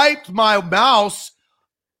I wiped my mouse,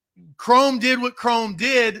 Chrome did what Chrome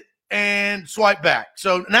did and swiped back.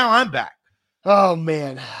 So now I'm back. Oh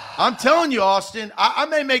man, I'm telling you, Austin, I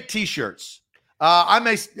may make T-shirts. Now I'm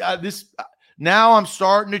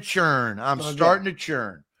starting to churn. Starting to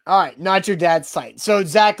churn. All right, not your dad's Titans. So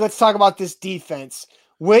Zach, let's talk about this defense.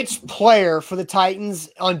 Which player for the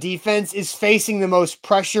Titans on defense is facing the most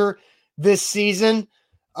pressure this season?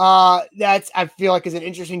 I feel like is an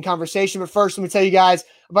interesting conversation. But first, let me tell you guys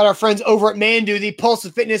about our friends over at Mandu. The Pulse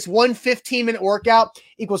of Fitness, 1 15-minute workout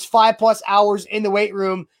equals 5+ hours in the weight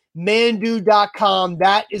room. Mandu.com.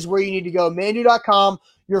 That is where you need to go. Mandu.com.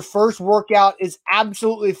 Your first workout is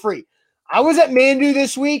absolutely free. I was at Mandu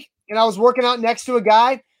this week and I was working out next to a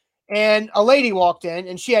guy, and a lady walked in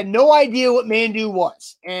and she had no idea what Mandu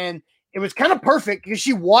was. And it was kind of perfect because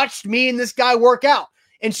she watched me and this guy work out.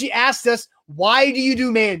 And she asked us, why do you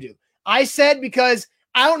do Mandu? I said, because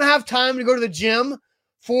I don't have time to go to the gym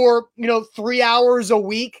for, 3 hours a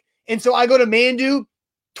week. And so I go to Mandu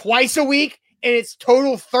twice a week, and it's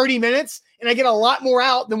total 30 minutes. And I get a lot more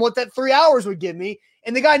out than what that 3 hours would give me.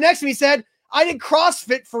 And the guy next to me said, I did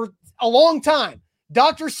CrossFit for a long time.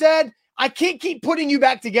 Doctor said, I can't keep putting you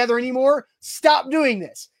back together anymore. Stop doing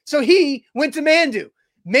this. So he went to Mandu.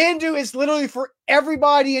 Mandu is literally for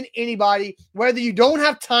everybody and anybody, whether you don't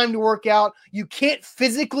have time to work out, you can't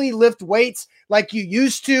physically lift weights like you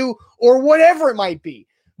used to, or whatever it might be.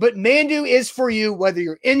 But Mandu is for you, whether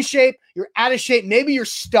you're in shape, you're out of shape, maybe you're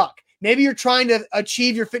stuck. Maybe you're trying to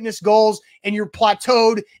achieve your fitness goals and you're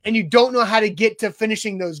plateaued and you don't know how to get to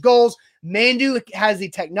finishing those goals. Mandu has the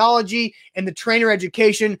technology and the trainer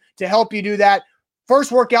education to help you do that.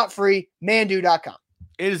 First workout free, Mandu.com.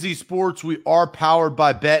 A to Z Sports, we are powered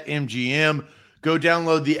by BetMGM. Go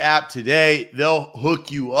download the app today. They'll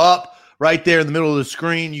hook you up right there in the middle of the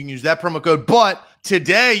screen. You can use that promo code. But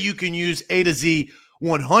today you can use A to Z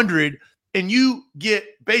 100 and you get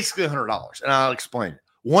basically $100. And I'll explain it.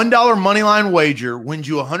 $1 moneyline wager wins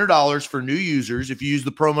you $100 for new users if you use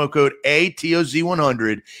the promo code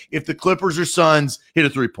ATOZ100 if the Clippers or Suns hit a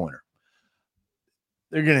three-pointer.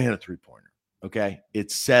 They're going to hit a three-pointer, okay?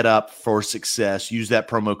 It's set up for success. Use that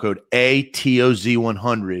promo code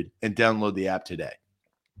ATOZ100 and download the app today.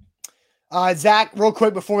 Zach, real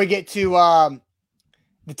quick before we get to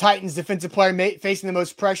the Titans defensive player facing the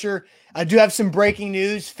most pressure, I do have some breaking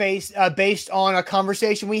news based on a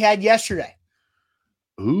conversation we had yesterday.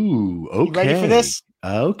 Ooh, okay. You ready for this?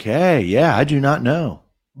 Okay, yeah, I do not know.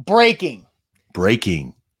 Breaking.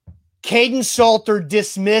 Kaidon Salter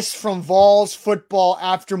dismissed from Vols football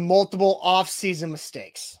after multiple offseason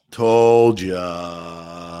mistakes. Told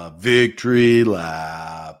ya. Victory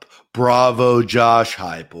lap. Bravo, Josh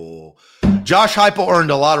Heupel. Josh Heupel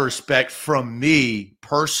earned a lot of respect from me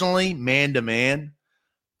personally, man to man,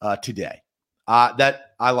 today.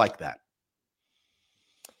 I like that.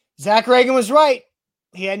 Zach Reagan was right.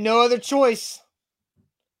 He had no other choice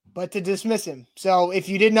but to dismiss him. So if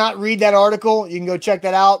you did not read that article, you can go check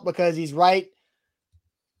that out because he's right.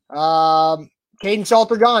 Kaidon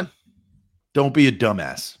Salter gone. Don't be a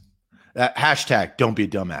dumbass. Hashtag don't be a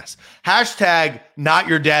dumbass. Hashtag not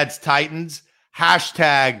your dad's Titans.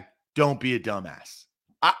 Hashtag don't be a dumbass.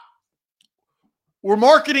 We're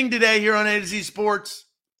marketing today here on A to Z Sports.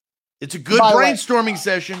 It's a good brainstorming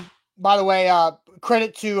session. By the way,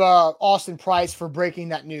 credit to Austin Price for breaking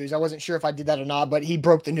that news. I wasn't sure if I did that or not, but he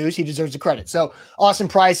broke the news. He deserves the credit. So Austin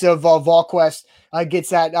Price of VolQuest gets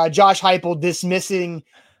that. Josh Heupel dismissing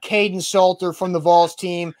Kaidon Salter from the Vols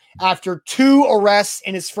team after 2 arrests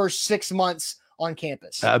in his first 6 months on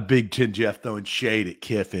campus. Big Ten Jeff throwing shade at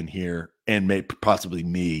Kiffin here and possibly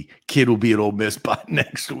me. Kid will be at Ole Miss by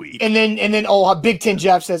next week. And then Big Ten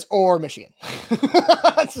Jeff says, or Michigan.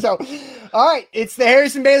 So, all right, it's the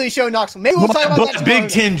Harrison Bailey Show in Knoxville. Maybe we'll talk about that. Big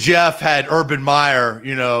Ten Jeff had Urban Meyer,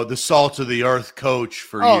 the salt of the earth coach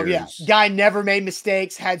for years. Oh, yeah. Guy never made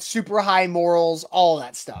mistakes, had super high morals, all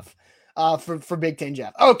that stuff for Big Ten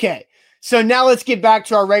Jeff. Okay, so now let's get back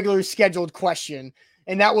to our regular scheduled question,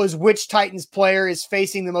 and that was which Titans player is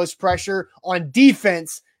facing the most pressure on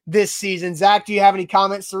defense this season. Zach, do you have any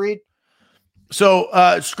comments to read? So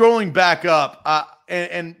scrolling back up,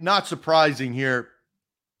 and not surprising here,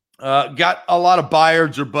 got a lot of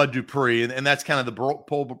Byards or Bud Dupree, and that's kind of the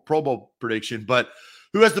Pro Bowl prediction. But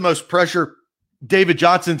who has the most pressure? David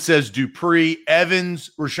Johnson says Dupree.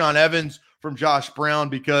 Rashaan Evans from Josh Brown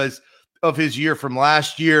because of his year from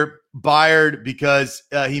last year. Byard because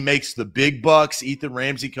he makes the big bucks. Ethan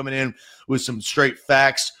Ramsey coming in with some straight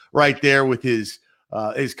facts right there with his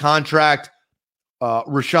contract.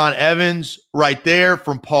 Rashaan Evans right there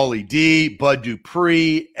from Paulie D. Bud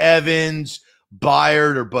Dupree, Evans,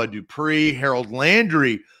 Byard or Bud Dupree. Harold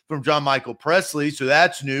Landry from John Michael Presley. So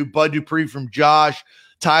that's new. Bud Dupree from Josh.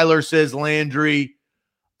 Tyler says Landry.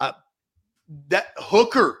 That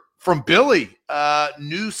Hooker from Billy.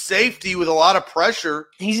 New safety with a lot of pressure.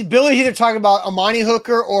 Billy's either talking about Amani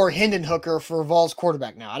Hooker or Hendon Hooker for Vols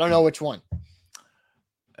quarterback now. I don't know which one.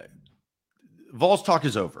 Vols talk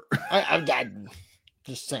is over. I'm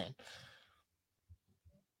just saying.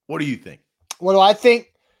 What do you think? What do I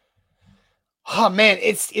think? Oh man,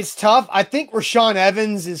 it's tough. I think Rashaan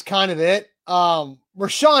Evans is kind of it.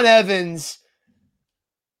 Rashaan Evans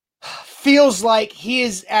feels like he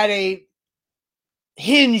is at a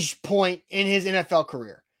hinge point in his NFL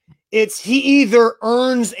career. He either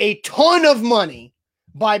earns a ton of money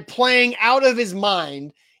by playing out of his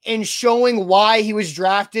mind and showing why he was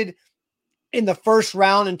drafted in the first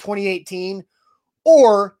round in 2018,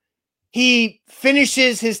 or he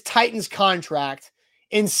finishes his Titans contract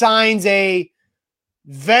and signs a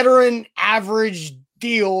veteran average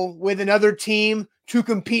deal with another team to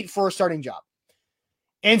compete for a starting job.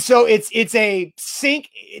 And so it's a sink.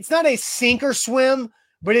 It's not a sink or swim,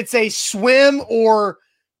 but it's a swim or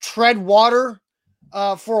tread water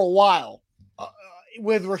for a while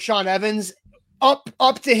with Rashaan Evans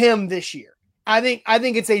up to him this year. I think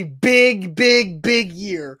it's a big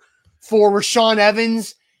year for Rashaan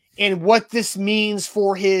Evans and what this means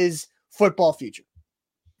for his football future.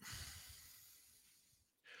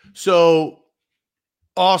 So,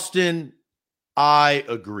 Austin, I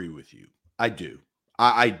agree with you. I do.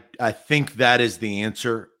 I think that is the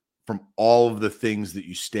answer from all of the things that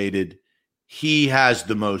you stated. He has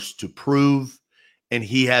the most to prove, and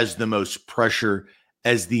he has the most pressure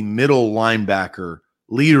as the middle linebacker,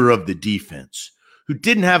 leader of the defense, who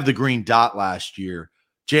didn't have the green dot last year.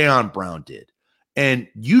 Jayon Brown did. And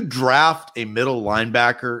you draft a middle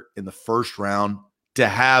linebacker in the first round to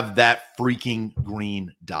have that freaking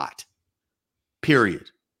green dot. Period.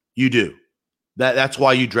 You do. That's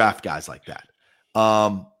why you draft guys like that.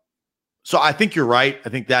 So I think you're right. I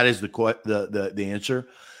think that is the answer.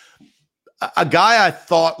 A guy I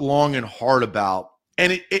thought long and hard about,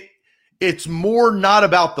 and it's more not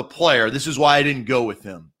about the player. This is why I didn't go with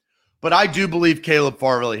him. But I do believe Caleb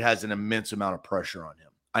Farley has an immense amount of pressure on him.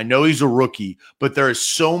 I know he's a rookie, but there are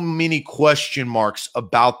so many question marks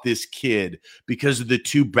about this kid because of the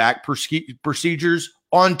two back procedures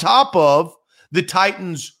on top of the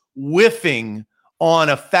Titans whiffing on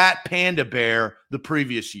a fat panda bear the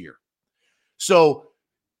previous year. So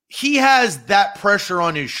he has that pressure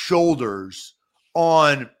on his shoulders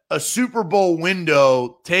on a Super Bowl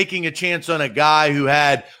window, taking a chance on a guy who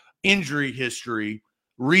had injury history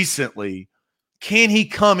recently. Can he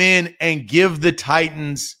come in and give the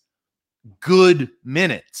Titans good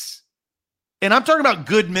minutes? And I'm talking about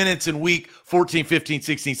good minutes in week 14, 15,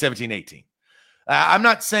 16, 17, 18. I'm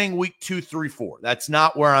not saying week 2, 3, 4. That's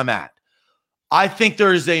not where I'm at. I think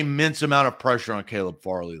there is an immense amount of pressure on Caleb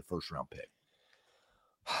Farley, the first round pick.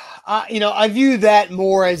 I view that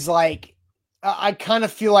more as like, I kind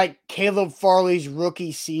of feel like Caleb Farley's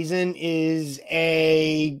rookie season is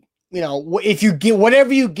if you get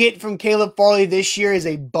whatever you get from Caleb Farley this year is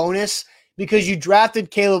a bonus because you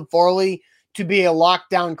drafted Caleb Farley to be a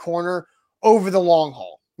lockdown corner over the long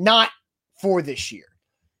haul, not for this year.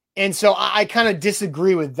 And so I kind of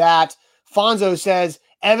disagree with that. Fonzo says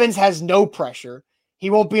Evans has no pressure. He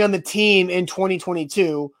won't be on the team in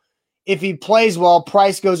 2022. If he plays well,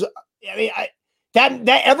 price goes. I mean, that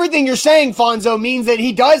everything you're saying, Fonzo, means that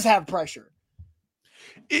he does have pressure.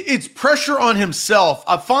 It's pressure on himself.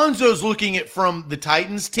 Fonzo's looking at from the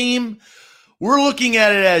Titans team. We're looking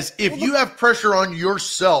at it as if you have pressure on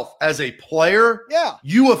yourself as a player,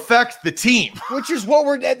 you affect the team. Which is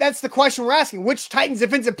that's the question we're asking. Which Titans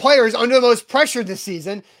defensive player is under the most pressure this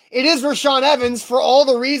season? It is Rashaan Evans for all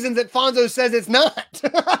the reasons that Fonzo says it's not.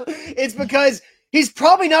 It's because he's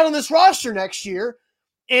probably not on this roster next year,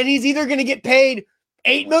 and he's either going to get paid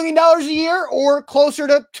 $8 million a year or closer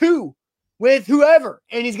to $2 million with whoever,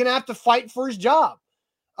 and he's going to have to fight for his job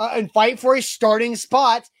and fight for a starting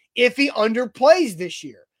spot if he underplays this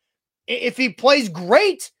year. If he plays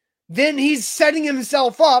great, then he's setting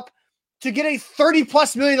himself up to get a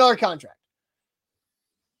 $30+ million contract.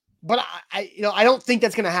 But I don't think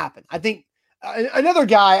that's going to happen. I think another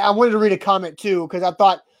guy, I wanted to read a comment too, because I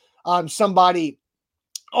thought somebody,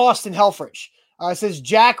 Austin Helfrich, says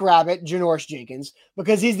Jackrabbit, Janoris Jenkins,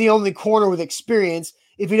 because he's the only corner with experience.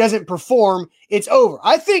 If he doesn't perform, it's over.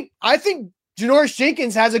 I think Janoris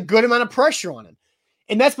Jenkins has a good amount of pressure on him.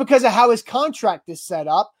 And that's because of how his contract is set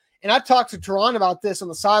up. And I talked to Teron about this on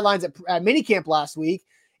the sidelines at minicamp last week.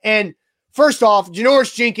 And first off,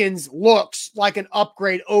 Janoris Jenkins looks like an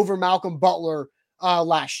upgrade over Malcolm Butler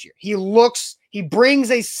last year. He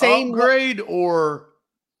brings a same upgrade or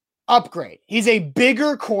upgrade. He's a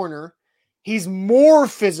bigger corner. He's more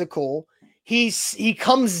physical. He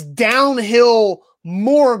comes downhill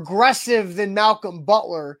more aggressive than Malcolm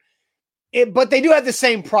Butler. But they do have the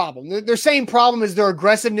same problem. Their same problem is their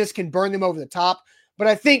aggressiveness can burn them over the top. But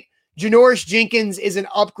I think Janoris Jenkins is an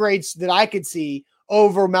upgrade that I could see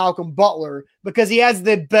over Malcolm Butler because he has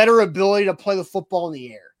the better ability to play the football in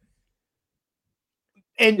the air.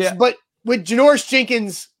 But with Janoris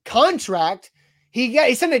Jenkins' contract, he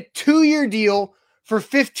signed a 2-year deal for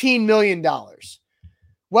 $15 million.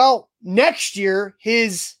 Well, next year,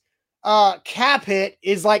 his cap hit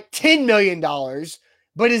is like $10 million,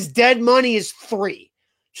 but his dead money is $3 million.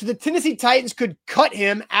 So the Tennessee Titans could cut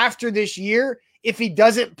him after this year if he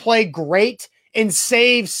doesn't play great and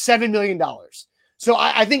save $7 million. So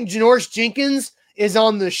I think Janoris Jenkins is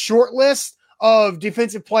on the short list of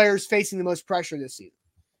defensive players facing the most pressure this season.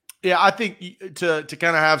 Yeah, I think to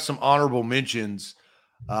kind of have some honorable mentions,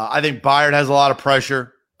 I think Byard has a lot of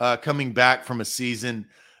pressure coming back from a season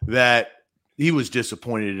that he was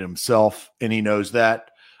disappointed in himself, and he knows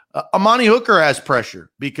that. Amani Hooker has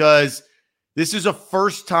pressure because this is a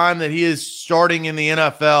first time that he is starting in the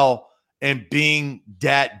NFL and being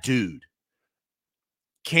that dude.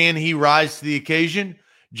 Can he rise to the occasion?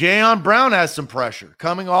 Jayon Brown has some pressure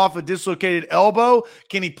coming off a dislocated elbow.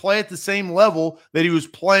 Can he play at the same level that he was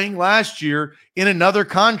playing last year in another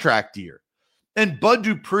contract year? And Bud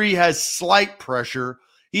Dupree has slight pressure.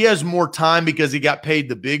 He has more time because he got paid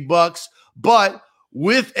the big bucks, but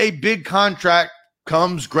with a big contract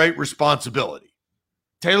comes great responsibility.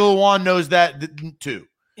 Taylor Lewan knows that too.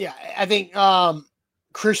 Yeah, I think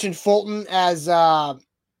Christian Fulton as guy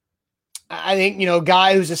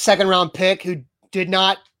who's a second-round pick who did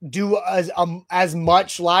not do as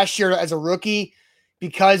much last year as a rookie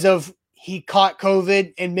because of he caught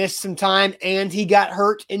COVID and missed some time, and he got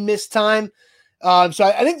hurt and missed time. So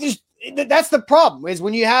I think that's the problem is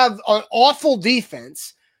when you have an awful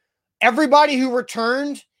defense, everybody who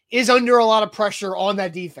returned is under a lot of pressure on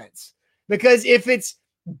that defense. Because if it's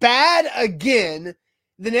bad again,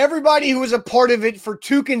 then everybody who was a part of it for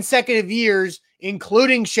 2 consecutive years,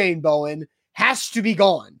 including Shane Bowen, has to be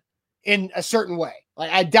gone in a certain way.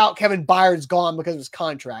 Like, I doubt Kevin Byard's gone because of his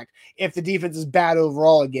contract if the defense is bad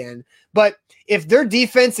overall again. But if their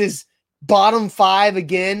defense is bottom 5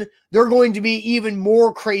 again, they're going to be even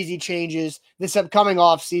more crazy changes this upcoming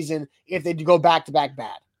offseason if they go back-to-back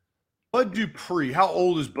bad. Bud Dupree, how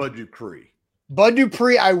old is Bud Dupree? Bud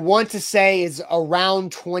Dupree, I want to say, is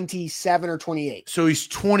around 27 or 28. So he's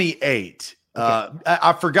 28. Okay.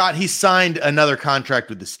 I forgot he signed another contract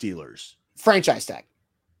with the Steelers. Franchise tag.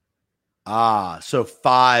 So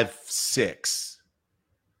 5'6".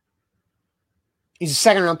 He's a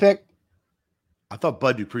second-round pick. I thought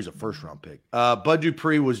Bud Dupree's a first-round pick. Bud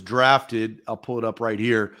Dupree was drafted. I'll pull it up right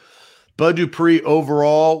here. Bud Dupree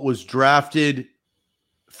overall was drafted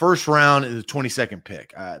first round in the 22nd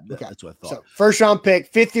pick. That's what I thought. So first-round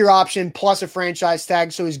pick, 5th-year option, plus a franchise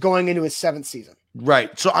tag, so he's going into his 7th season.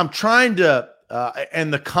 Right. So I'm trying to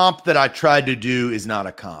and the comp that I tried to do is not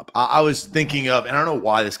a comp. I was thinking of, and I don't know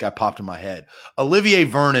why this guy popped in my head. Olivier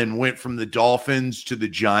Vernon went from the Dolphins to the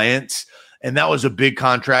Giants, and that was a big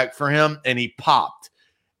contract for him, and he popped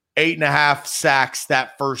 8.5 sacks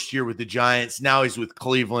that first year with the Giants. Now he's with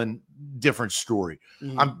Cleveland. Different story.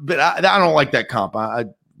 Mm-hmm. But I don't like that comp. I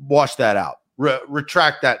wash that out.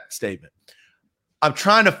 Retract that statement. I'm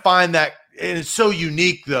trying to find that, and it's so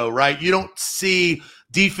unique, though, right? You don't see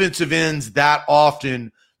defensive ends that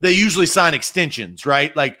often. They usually sign extensions,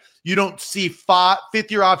 right? Like, you don't see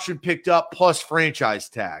 5th-year option picked up plus franchise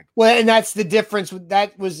tag. Well, and that's the difference.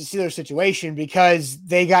 That was the Steelers situation because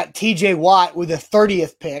they got TJ Watt with a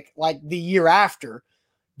 30th pick, like the year after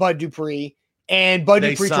Bud Dupree, and Bud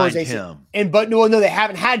Dupree towards ACL. But no, they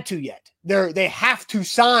haven't had to yet. They have to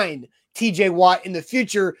sign TJ Watt in the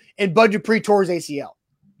future, and Bud Dupree towards ACL.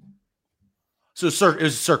 So it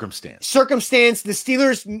was circumstance. Circumstance. The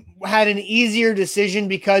Steelers had an easier decision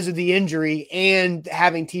because of the injury and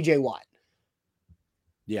having TJ Watt.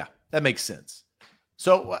 Yeah, that makes sense.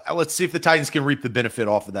 So let's see if the Titans can reap the benefit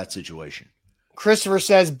off of that situation. Christopher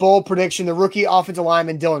says, bold prediction, the rookie offensive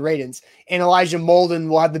lineman Dylan Radins and Elijah Molden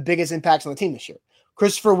will have the biggest impacts on the team this year.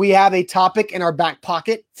 Christopher, we have a topic in our back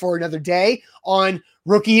pocket for another day on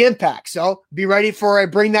rookie impact. So be ready for a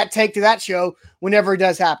Bring That Take to That show whenever it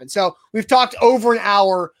does happen. So we've talked over an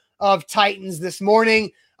hour of Titans this morning.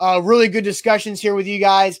 Really good discussions here with you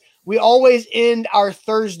guys. We always end our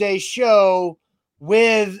Thursday show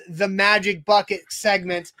with the Magic Bucket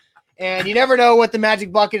segment. And you never know what the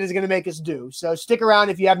Magic Bucket is going to make us do. So stick around.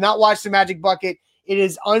 If you have not watched the Magic Bucket, it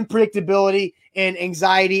is unpredictability and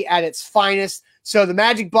anxiety at its finest. So the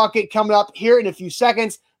Magic Bucket coming up here in a few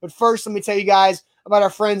seconds. But first, let me tell you guys about our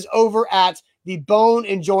friends over at the Bone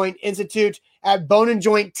and Joint Institute at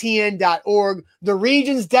boneandjointtn.org, the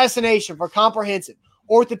region's destination for comprehensive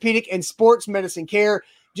orthopedic and sports medicine care.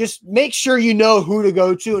 Just make sure you know who to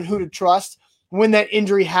go to and who to trust when that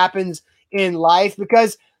injury happens in life,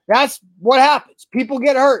 because That's what happens. People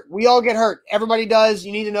get hurt. We all get hurt. Everybody does.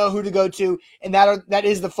 You need to know who to go to, and that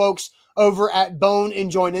is the folks over at Bone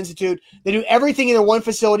and Joint Institute. They do everything in one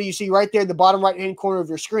facility. You see right there in the bottom right-hand corner of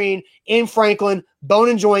your screen in Franklin,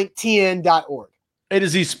 boneandjointtn.org. A to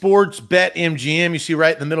Z Sports Bet MGM. You see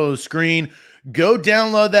right in the middle of the screen. Go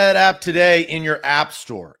download that app today in your app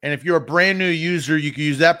store. And if you're a brand new user, you can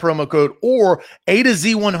use that promo code or A to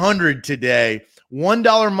Z 100 today.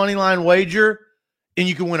 $1 money line wager, and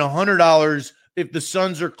you can win $100 if the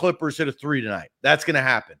Suns or Clippers hit a 3 tonight. That's going to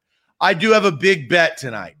happen. I do have a big bet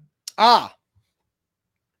tonight. I'll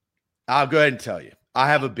go ahead and tell you. I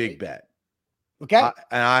have a big bet. Okay.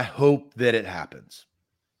 And I hope that it happens.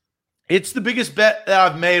 It's the biggest bet that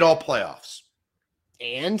I've made all playoffs.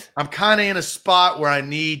 And? I'm kind of in a spot where I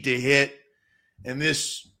need to hit, and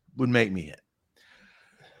this would make me hit.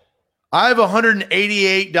 I have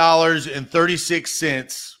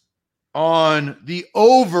 $188.36 on the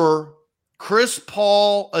over Chris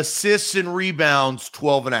Paul assists and rebounds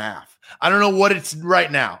 12.5. I don't know what it's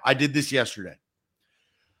right now. I did this yesterday.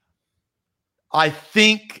 I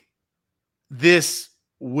think this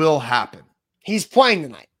will happen. He's playing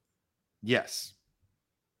tonight. Yes.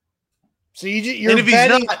 So you're and if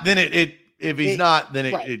betting, he's not, then if he's not, then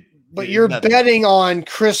it. But you're betting on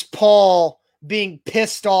Chris Paul being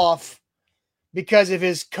pissed off because of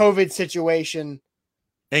his COVID situation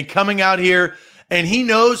and coming out here, and he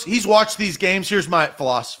knows he's watched these games. Here's my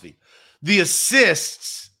philosophy: the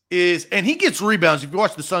assists and he gets rebounds. If you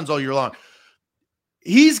watch the Suns all year long,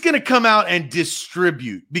 he's going to come out and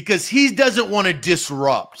distribute because he doesn't want to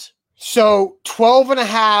disrupt. So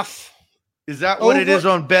 12.5. Is that what it is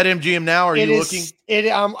on BetMGM now? Are you looking?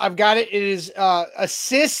 I've got it. It is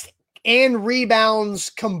assists and rebounds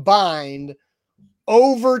combined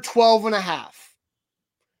over 12.5.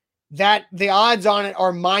 That the odds on it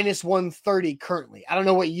are minus 130 currently. I don't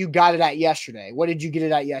know what you got it at yesterday. What did you get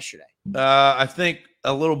it at yesterday? I think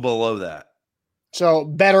a little below that. So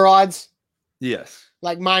better odds? Yes.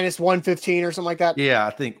 Like minus 115 or something like that? Yeah, I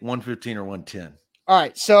think 115 or 110. All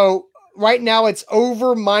right. So right now it's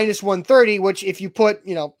over minus 130, which if you put,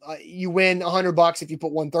 you win $100 if you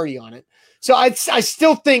put 130 on it. So I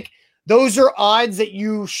still think those are odds that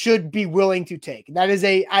you should be willing to take. That is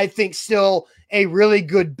I think still a really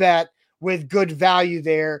good bet with good value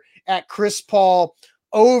there at Chris Paul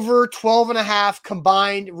over 12.5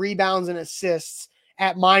 combined rebounds and assists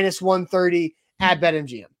at minus 130 at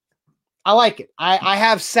BetMGM. I like it. I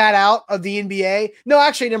have sat out of the NBA. No,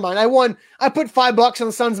 actually, never mind. I put $5 on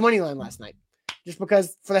the Suns money line last night just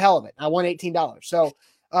because for the hell of it. I won $18. So,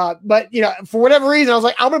 but for whatever reason, I was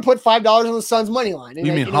like, I'm going to put $5 on the Suns money line. And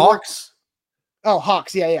you mean Hawks? Oh,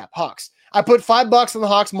 Hawks. Yeah. Hawks. I put $5 on the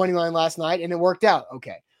Hawks money line last night and it worked out.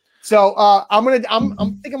 Okay. So, I think I'm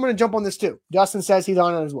going to jump on this too. Dustin says he's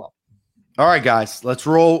on it as well. All right, guys, let's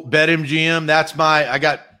roll BetMGM. That's I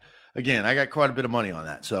got quite a bit of money on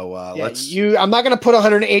that. So let's. I'm not going to put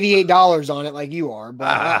 $188 on it like you are, but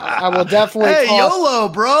I will definitely. Hey, YOLO,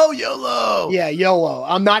 bro, YOLO. Yeah, YOLO.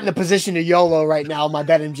 I'm not in a position to YOLO right now on my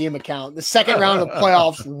BetMGM account. The second round of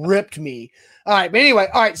playoffs ripped me. All right, but anyway,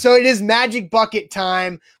 so it is Magic Bucket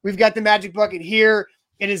time. We've got the Magic Bucket here.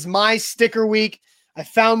 It is my sticker week. I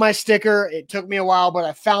found my sticker. It took me a while, but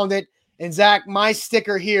I found it. And Zach, my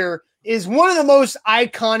sticker here is one of the most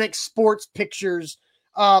iconic sports pictures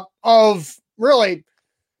of really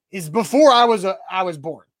is before I was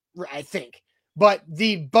born, I think. But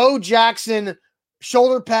the Bo Jackson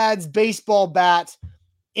shoulder pads, baseball bat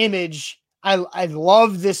image, I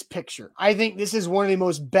love this picture. I think this is one of the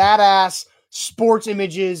most badass sports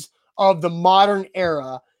images of the modern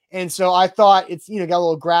era. And so I thought it's, got a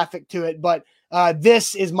little graphic to it, but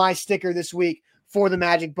this is my sticker this week for the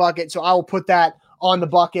Magic Bucket. So I will put that on the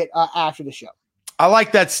bucket after the show. I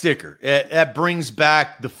like that sticker. That brings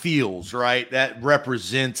back the feels, right? That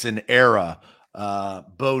represents an era.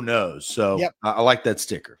 Bo knows. So yep. I like that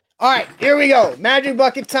sticker. All right, here we go. Magic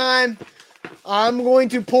Bucket time. I'm going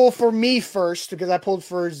to pull for me first because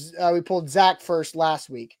we pulled Zach first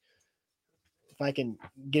last week. If I can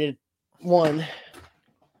get it one.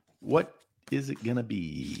 What is it going to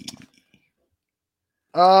be?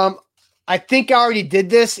 I think I already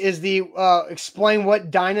did this. Is the explain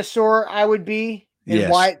what dinosaur I would be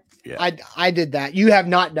and why I did that. You have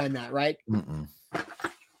not done that, right? Mm-mm.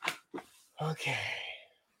 Okay.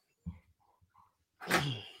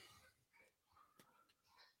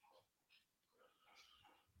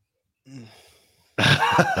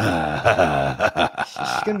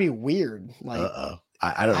 It's gonna be weird. Like,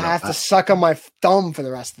 I don't know. I have to suck on my thumb for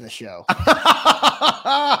the rest of the show.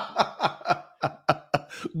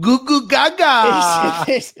 Goo goo gaga.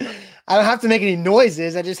 I I don't have to make any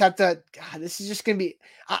noises. I just have to. God, this is just gonna be.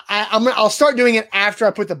 I'll start doing it after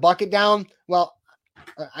I put the bucket down. Well,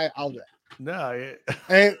 I'll do it. No,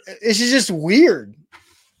 This is just weird.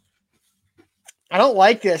 I don't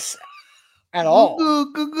like this at all.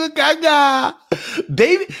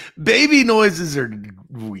 Baby noises are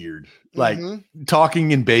weird. Like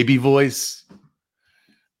talking in baby voice.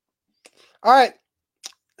 All right.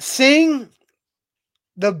 Sing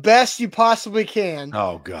the best you possibly can.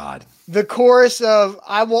 Oh, God. The chorus of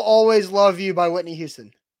I Will Always Love You by Whitney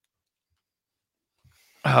Houston.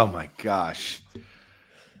 Oh, my gosh.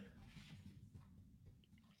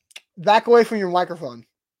 Back away from your microphone.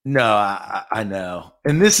 No, I know.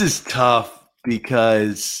 And this is tough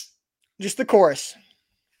because. Just the chorus.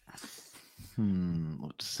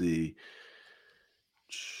 Let's see.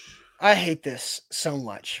 I hate this so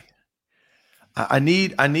much. I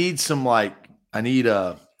need a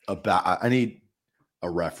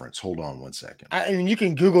reference. Hold on one second. I mean, you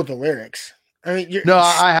can Google the lyrics. I mean,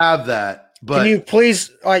 I have that. But can you please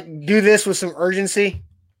do this with some urgency?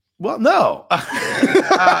 Well, no. To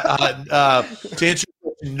answer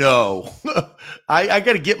your question, no. I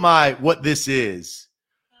got to get what this is.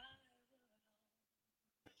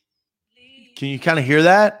 Can you kind of hear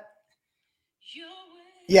that?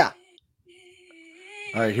 Yeah.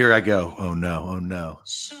 All right, here I go. Oh no! Oh no!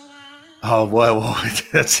 Oh well,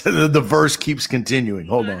 that's the verse keeps continuing.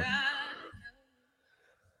 Hold on.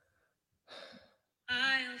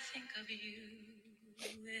 I'll think of you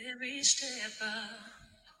every step of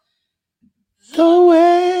the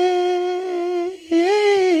way.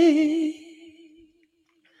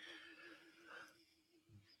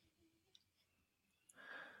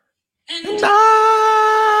 And I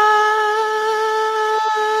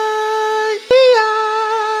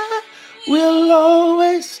will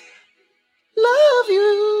always love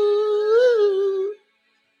you.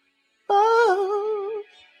 Oh,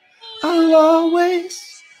 I'll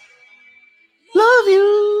always love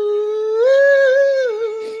you.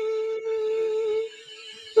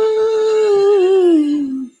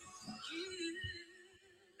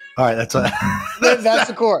 All right, that's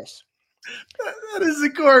the chorus. That is the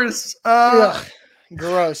chorus.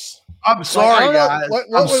 Gross. I'm sorry, guys.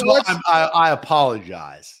 I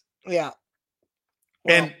apologize. Yeah.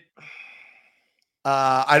 Well, and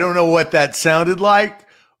I don't know what that sounded like,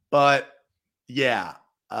 but yeah.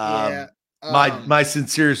 My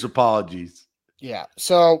sincerest apologies. Yeah.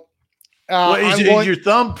 So is your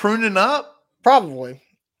thumb pruning up? Probably.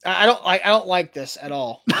 I don't like this at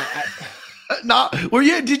all.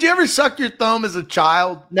 Did you ever suck your thumb as a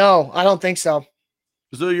child? No, I don't think so.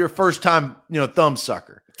 So your first time, thumb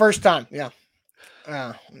sucker. First time, yeah.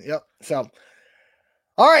 Yep. So,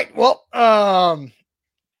 all right. Well, I'm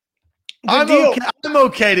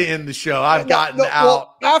okay to end the show. I've gotten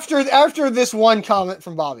out. Well, after this one comment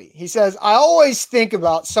from Bobby, he says, "I always think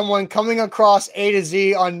about someone coming across A to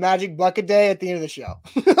Z on Magic Bucket Day at the end of the show."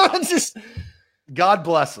 Just God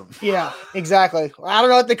bless them. Yeah, exactly. I don't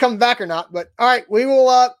know if they come back or not, but all right, we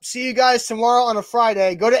will see you guys tomorrow on a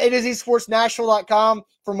Friday. Go to AtoZSportsNashville.com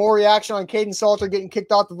for more reaction on Caden Salter getting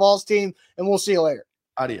kicked off the Vols team, and we'll see you later.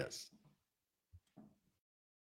 Adios.